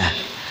விடுங்க,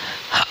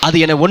 அது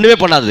என்னை ஒன்றுமே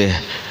பண்ணாது,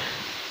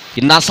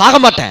 நான் சாக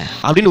மாட்டேன்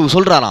அப்படின்னு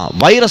சொல்கிறாராம்.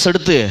 வைரஸ்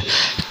எடுத்து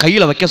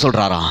கையில் வைக்க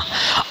சொல்கிறாராம்.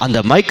 அந்த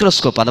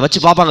மைக்ரோஸ்கோப் அதை வச்சு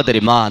பார்ப்பாங்க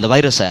தெரியுமா, அந்த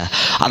வைரஸை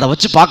அதை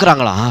வச்சு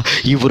பார்க்குறாங்களாம்.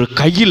 இவர்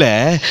கையில்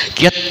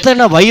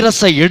எத்தனை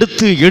வைரஸை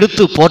எடுத்து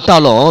எடுத்து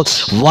போட்டாலும்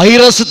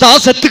வைரஸ்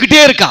தான்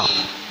செத்துக்கிட்டே இருக்கான்.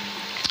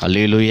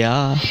 அல்லேலூயா.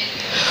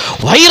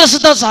 வைரஸ்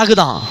தான்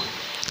சாகுதான்.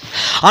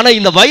 ஆனால்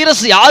இந்த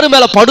வைரஸ் யாரு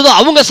மேலே படுதோ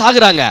அவங்க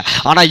சாகுறாங்க,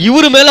 ஆனால்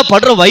இவரு மேலே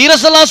படுற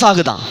வைரஸ் எல்லாம்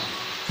சாகுதான்.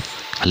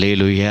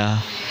 அல்லேலூயா.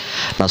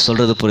 நான்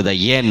சொல்றது புரியுதா?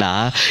 ஏன்னா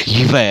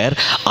இவர்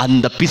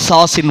அந்த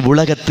பிசாசின்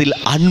உலகத்தில்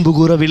அன்பு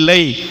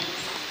கூறவில்லை.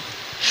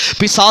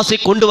 பிசாசை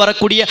கொண்டு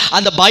வரக்கூடிய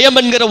அந்த பயம்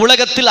என்கிற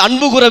உலகத்தில்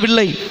அன்பு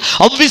கூறவில்லை,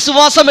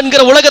 அவ்விசுவாசம்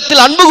என்கிற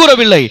உலகத்தில் அன்பு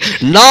கூறவில்லை.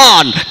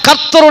 நான்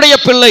கர்த்தருடைய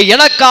பிள்ளை,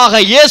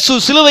 எனக்காக இயேசு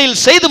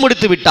சிலுவையில் செய்து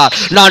முடித்து விட்டார்,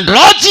 நான்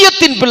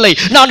ராஜ்யத்தின் பிள்ளை,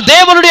 நான்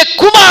தேவனுடைய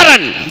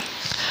குமாரன்.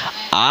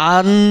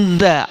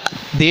 அந்த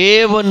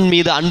தேவன்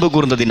மீது அன்பு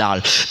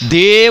கூர்ந்ததினால்,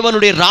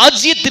 தேவனுடைய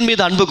ராஜ்யத்தின்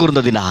மீது அன்பு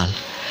கூர்ந்ததினால்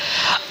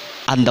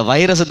அந்த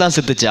வைரஸ் தான்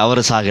செத்துச்சு, அவர்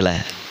சாகலை.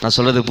 நான்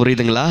சொல்றது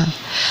புரியுதுங்களா?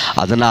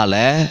 அதனால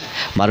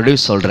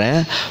மறுபடியும் சொல்றேன்,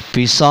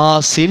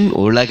 பிசாசின்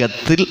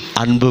உலகத்தில்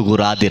அன்பு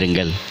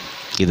கூறாதிருங்கள்.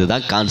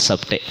 இதுதான்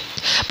கான்செப்டே.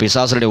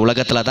 பிசாசுடைய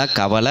உலகத்தில் தான்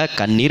கவலை,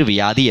 கண்ணீர்,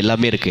 வியாதி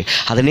எல்லாமே இருக்குது.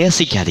 அதை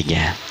நேசிக்காதீங்க,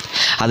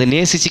 அதை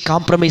நேசித்து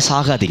காம்ப்ரமைஸ்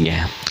ஆகாதீங்க.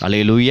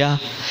 அல்லேலூயா.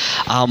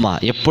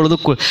 ஆமாம்,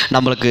 எப்பொழுதும்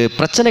நம்மளுக்கு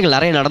பிரச்சனைகள்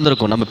நிறைய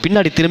நடந்திருக்கும். நம்ம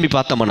பின்னாடி திரும்பி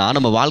பார்த்தோம்னா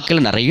நம்ம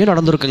வாழ்க்கையில் நிறைய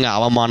நடந்திருக்குங்க.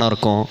 அவமானம்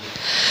இருக்கும்,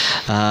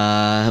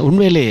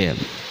 உண்மையிலேயே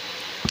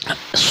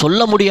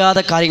சொல்ல முடியாத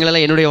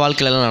காரியங்களெல்லாம் என்னுடைய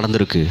வாழ்க்கையிலலாம்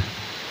நடந்திருக்கு.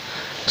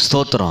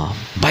 ஸ்தோத்திரம்.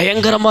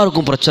 பயங்கரமாக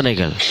இருக்கும்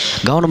பிரச்சனைகள்,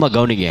 கவனமாக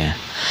கவனிங்க.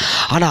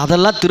 ஆனால்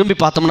அதெல்லாம் திரும்பி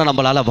பார்த்தோம்னா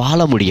நம்மளால் வாழ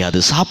முடியாது,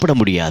 சாப்பிட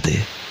முடியாது.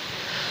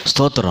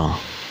 ஸ்தோத்திரம்.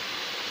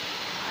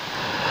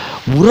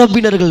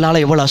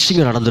 உறவினர்கள்னால எவ்வளோ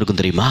அசிங்கம்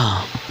நடந்திருக்கும் தெரியுமா?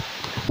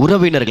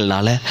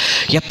 உறவினர்கள்னால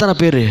எத்தனை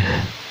பேர்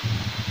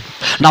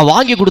நான்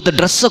வாங்கி கொடுத்த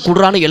ட்ரெஸ்ஸை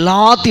கொடுறான்னு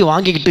எல்லாத்தையும்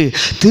வாங்கிக்கிட்டு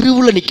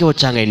தெருவில் நிற்க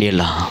வச்சாங்க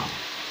என்னையெல்லாம்,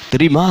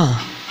 தெரியுமா?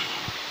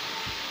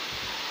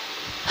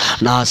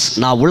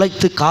 நான்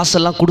உழைத்து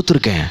காசெல்லாம்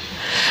கொடுத்துருக்கேன்.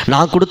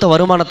 நான் கொடுத்த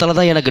வருமானத்தில்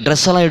தான் எனக்கு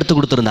ட்ரெஸ்ஸெல்லாம் எடுத்து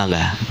கொடுத்துருந்தாங்க.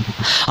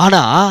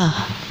 ஆனால்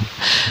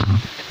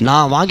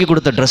நான் வாங்கி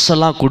கொடுத்த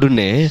ட்ரெஸ்ஸெல்லாம்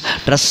கொடுன்னு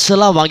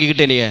ட்ரெஸ்ஸெல்லாம்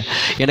வாங்கிக்கிட்டு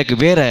எனக்கு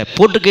வேறு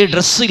போட்டுக்கே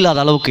ட்ரெஸ்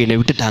இல்லாத அளவுக்கு என்னை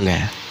விட்டுட்டாங்க.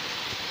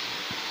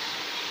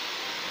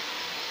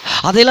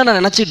 அதையெல்லாம்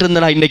நான் நினச்சிட்டு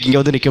இருந்தேன். இன்றைக்கி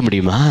இங்கே வந்து நிற்க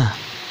முடியுமா?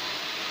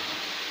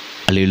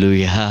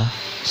 அல்லேலூயா.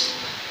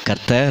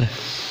 கர்த்தர்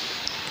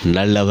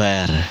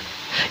நல்லவர்.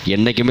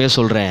 என்றைக்குமே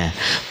சொல்கிறேன்,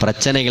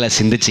 பிரச்சனைகளை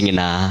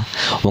சிந்திச்சிங்கன்னா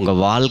உங்கள்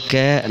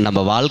வாழ்க்கை, நம்ம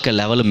வாழ்க்கை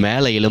லெவலு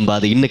மேலே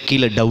எழும்பாது, இன்னும்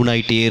கீழே டவுன்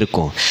ஆகிட்டே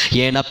இருக்கும்.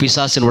 ஏன்னா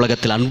பிசாசின்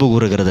உலகத்தில் அன்பு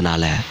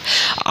கூறுகிறதுனால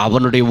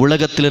அவனுடைய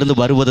உலகத்திலிருந்து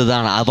வருவது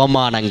தான்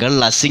அவமானங்கள்,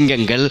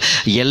 அசிங்கங்கள்,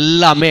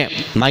 எல்லாமே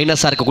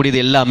மைனஸாக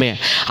இருக்கக்கூடியது எல்லாமே.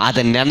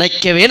 அதை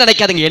நினைக்கவே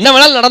நினைக்காதுங்க. என்ன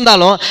வேணாலும்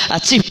நடந்தாலும்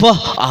அச்சி போ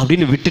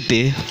அப்படின்னு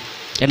விட்டுட்டு,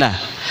 என்ன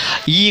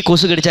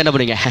கொசு கடிச்சா என்ன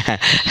பண்ணுவீங்க?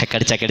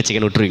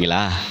 கடிச்சிங்கன்னு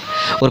விட்டுருவீங்களா?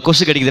 ஒரு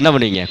கொசு கடிக்குது என்ன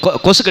பண்ணுவீங்க?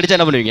 கொசு கடிச்சா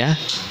என்ன பண்ணுவீங்க?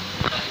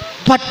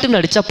 பட்டுன்னு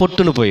அடித்தா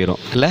பொட்டுன்னு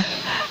போயிடும் இல்லை?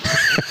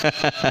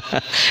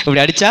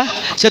 இப்படி அடித்தா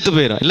செத்து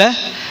போயிடும் இல்லை?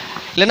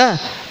 இல்லைன்னா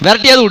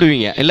விரட்டியாவது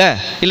விடுவீங்க இல்லை?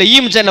 இல்லை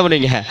மிச்சா என்ன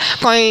பண்ணுவீங்க?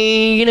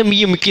 கொஞ்சம்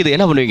மிக்கிது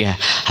என்ன பண்ணுவீங்க?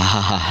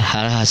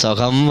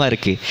 சுகமாக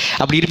இருக்குது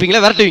அப்படி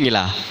இருப்பீங்களா?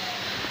 விரட்டுவீங்களா?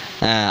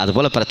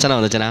 அதுபோல் பிரச்சனை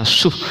வந்துச்சுன்னா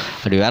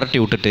அப்படி விரட்டி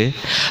விட்டுட்டு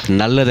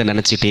நல்லதை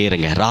நினச்சிட்டே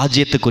இருங்க,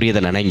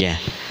 ராஜ்யத்துக்குரியதை நினைங்க.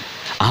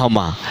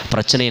 ஆமாம்,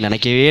 பிரச்சனையை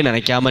நினைக்கவே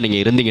நினைக்காமல்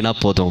நீங்கள் இருந்தீங்கன்னா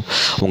போதும்,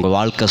 உங்கள்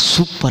வாழ்க்கை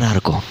சூப்பராக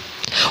இருக்கும்.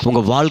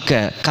 உங்கள் வாழ்க்கை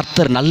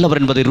கர்த்தர் நல்லவர்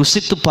என்பதை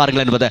ருசித்து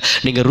பாருங்கள் என்பதை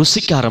நீங்கள்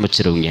ருசிக்க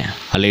ஆரம்பிச்சிருவீங்க.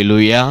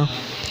 அல்லேலூயா.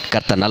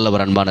 கர்த்தர்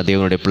நல்லவர். அன்பான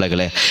தேவனுடைய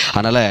பிள்ளைகளே,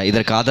 அதனால்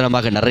இதற்கு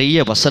ஆதாரமாக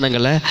நிறைய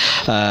வசனங்களை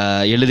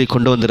எழுதி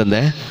கொண்டு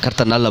வந்திருந்தேன்.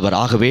 கர்த்தர் நல்லவர்.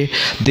 ஆகவே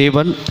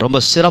தேவன்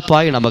ரொம்ப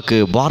சிறப்பாய் நமக்கு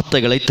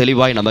வார்த்தைகளை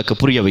தெளிவாய் நமக்கு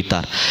புரிய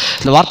வைத்தார்.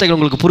 இந்த வார்த்தைகள்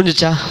உங்களுக்கு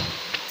புரிஞ்சிச்சா?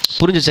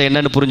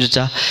 என்னென்னு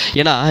புரிஞ்சிச்சா?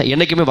 ஏன்னா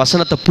என்றைக்குமே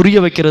வசனத்தை புரிய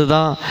வைக்கிறது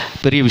தான்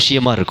பெரிய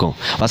விஷயமா இருக்கும்.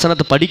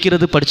 வசனத்தை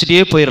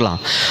படிச்சுட்டே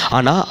போயிடலாம்.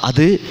 ஆனால்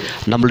அது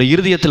நம்மளுடைய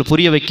இருதயத்தில்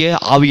புரிய வைக்க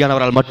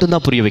ஆவியானவரால்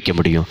மட்டும்தான் புரிய வைக்க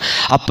முடியும்.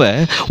 அப்போ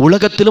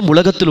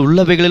உலகத்தில்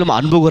உள்ளவைகளிலும்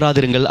அன்பு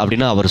கூறாதிருங்கள்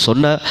அப்படின்னு அவர்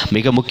சொன்ன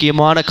மிக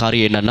முக்கியமான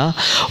காரியம் என்னென்னா,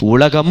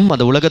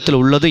 அந்த உலகத்தில்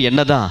உள்ளது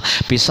என்ன தான்,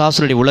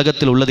 பிசாசுடைய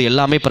உலகத்தில் உள்ளது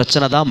எல்லாமே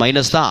பிரச்சனை தான்,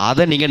 மைனஸ் தான்.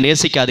 அதை நீங்கள்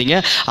நேசிக்காதீங்க.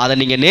 அதை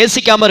நீங்கள்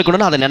நேசிக்காமல்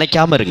இருக்கணும்னு அதை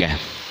நினைக்காமல் இருங்க.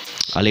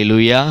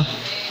 அல்லேலூயா.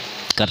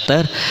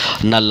 கர்த்தர்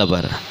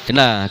நல்லவர்.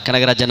 என்ன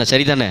கனகராஜனை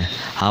சரிதானே?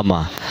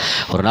 ஆமாம்.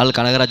 ஒரு நாள்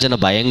கனகராஜனை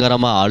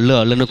பயங்கரமாக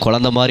அழுன்னு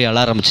குழந்த மாதிரி அழ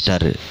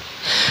ஆரம்பிச்சிட்டாரு.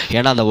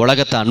 ஏன்னா அந்த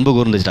உலகத்தை அன்பு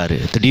கூர்ந்துட்டாரு.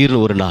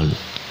 திடீர்னு ஒரு நாள்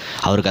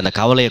அவருக்கு அந்த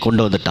கவலையை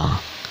கொண்டு வந்துட்டான்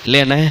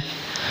இல்லையானே?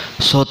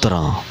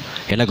 சோத்திரம்.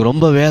 எனக்கு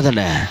ரொம்ப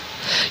வேதனை,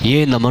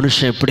 ஏன் இந்த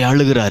மனுஷன் இப்படி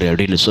அழுகிறாரு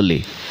அப்படின்னு சொல்லி.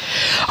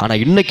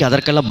 ஆனால் இன்னைக்கு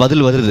அதற்கெல்லாம்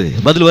பதில்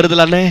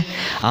வருதுலானே?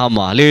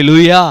 ஆமாம்.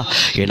 அல்லேலூயா.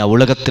 ஏன்னா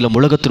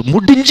உலகத்தில்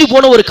முடிஞ்சு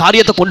போன ஒரு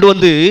காரியத்தை கொண்டு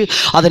வந்து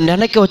அதை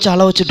நினைக்க வச்சு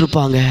அழ வச்சுட்டு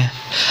இருப்பாங்க.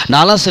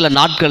 நான்லாம் சில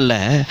நாட்களில்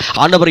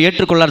ஆண்டவரை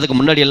ஏற்றுக்கொள்ளாததுக்கு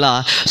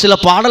முன்னாடியெல்லாம் சில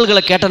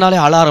பாடல்களை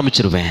கேட்டனாலே அழ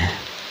ஆரம்பிச்சிருவேன்.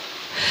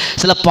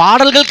 சில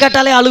பாடல்கள்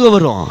கேட்டாலே அழுக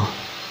வரும்.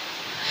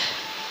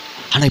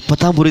 ஆனால் இப்போ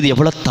தான் புரியுது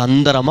எவ்வளோ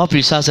தந்திரமாக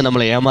பிசாசு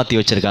நம்மளை ஏமாற்றி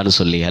வச்சுருக்கான்னு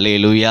சொல்லி.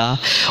 அல்லேலூயா.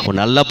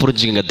 நல்லா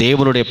புரிஞ்சுக்கங்க,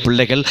 தேவனுடைய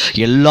பிள்ளைகள்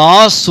எல்லா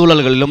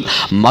சூழல்களிலும்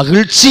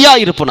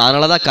மகிழ்ச்சியாக இருப்போம்.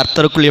 அதனால தான்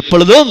கர்த்தருக்குள்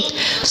எப்பொழுதும்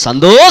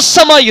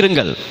சந்தோஷமாக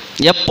இருங்கள்.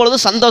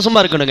 எப்பொழுதும்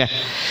சந்தோஷமாக இருக்கணுங்க.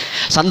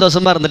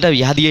 சந்தோஷமாக இருந்துட்டால்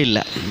வியாதியே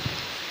இல்லை,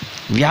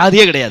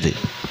 வியாதியே கிடையாது.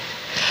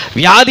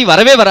 வியாதி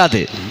வரவே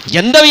வராது,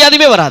 எந்த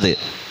வியாதியுமே வராது.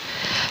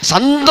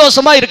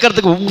 சந்தோஷமாக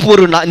இருக்கிறதுக்கு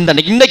ஒவ்வொரு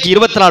இன்னைக்கு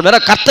 24 மணி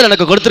நேரம் கர்த்தர்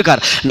எனக்கு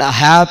கொடுத்துருக்கார். நான்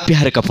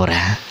ஹாப்பியாக இருக்க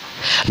போகிறேன்.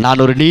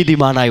 நான் ஒரு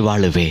நீதிமானாய்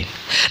வாழுவேன்,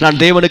 நான்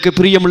தேவனுக்கு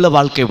பிரியமுள்ள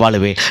வாழ்க்கை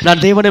வாழுவேன்,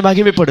 நான் தேவனை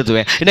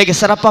மகிமைப்படுத்துவேன், இன்றைக்கி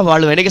சிறப்பாக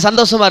வாழுவேன், இன்றைக்கி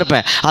சந்தோஷமாக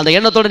இருப்பேன். அந்த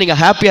எண்ணத்தோடு நீங்கள்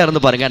ஹாப்பியாக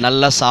இருந்து பாருங்கள்.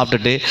 நல்லா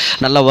சாப்பிட்டுட்டு,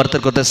 நல்லா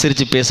ஒருத்தருக்கு ஒருத்தர்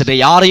சிரித்து பேசிட்டு,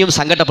 யாரையும்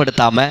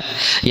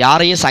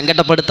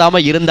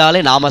சங்கடப்படுத்தாமல்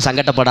இருந்தாலே நாம்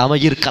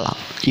சங்கடப்படாமல் இருக்கலாம்.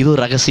 இது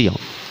ஒரு ரகசியம்.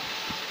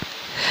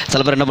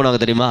 சில பேர் என்ன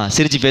பண்ணுவாங்க தெரியுமா?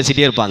 சிரித்து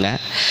பேசிகிட்டே இருப்பாங்க,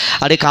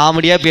 அப்படியே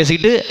காமெடியாக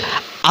பேசிக்கிட்டு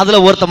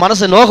அதில் ஒருத்த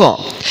மனசு நோகும்.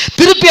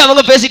 திருப்பி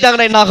அவங்க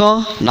பேசிட்டாங்கன்னா என்ன ஆகும்?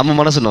 நம்ம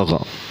மனசு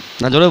நோகும்.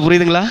 நான் சொல்ல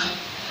புரியுதுங்களா?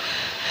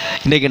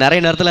 இன்றைக்கி நிறைய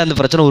நேரத்தில் அந்த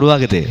பிரச்சனை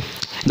உருவாகுது.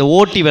 இந்த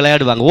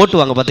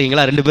ஓட்டுவாங்க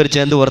பார்த்தீங்களா? 2 பேர்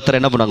சேர்ந்து ஒருத்தர்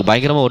என்ன பண்ணுவாங்க,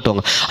 பயங்கரமாக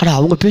ஓட்டுவாங்க. ஆனால்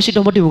அவங்க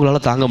பேசிட்ட மட்டும்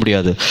இவங்களால தாங்க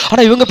முடியாது.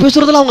 ஆனால் இவங்க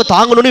பேசுகிறதெல்லாம் அவங்க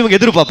தாங்கணும்னு இவங்க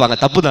எதிர்பார்ப்பாங்க.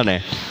 தப்பு தானே?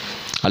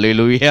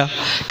 அல்லேலூயா.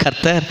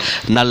 கர்த்தர்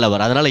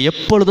நல்லவர். அதனால்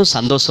எப்பொழுதும்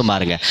சந்தோஷமாக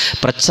இருங்க.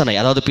 பிரச்சனை,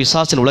 அதாவது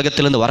பிசாசின்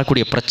உலகத்திலேருந்து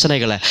வரக்கூடிய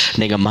பிரச்சனைகளை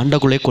நீங்கள்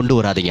மண்டைக்குள்ளே கொண்டு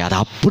வராதிங்க. அதை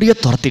அப்படியே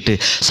துரத்திட்டு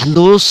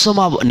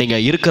சந்தோஷமாக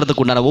நீங்கள்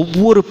இருக்கிறதுக்கு உண்டான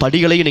ஒவ்வொரு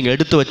படிகளையும் நீங்கள்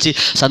எடுத்து வச்சு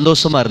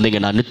சந்தோஷமாக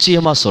இருந்தீங்க. நான்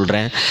நிச்சயமாக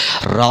சொல்கிறேன்,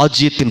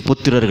 ராஜ்யத்தின்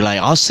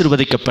புத்திரர்களாய்,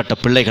 ஆசீர்வதிக்கப்பட்ட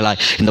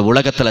பிள்ளைகளாய், இந்த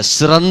உலகத்தில்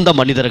சிறந்த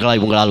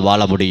மனிதர்களாய் உங்களால்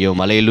வாழ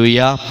முடியும்.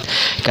 அல்லேலூயா.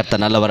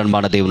 கர்த்தர் நல்லவர்.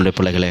 அன்பான தேவனுடைய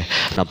பிள்ளைகளே,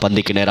 நாம்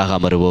பந்திக்கு நேராக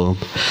அமருவோம்.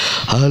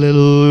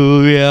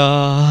 அல்லேலூயா.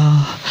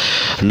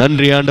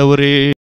 நன்றி ஆண்டவரே.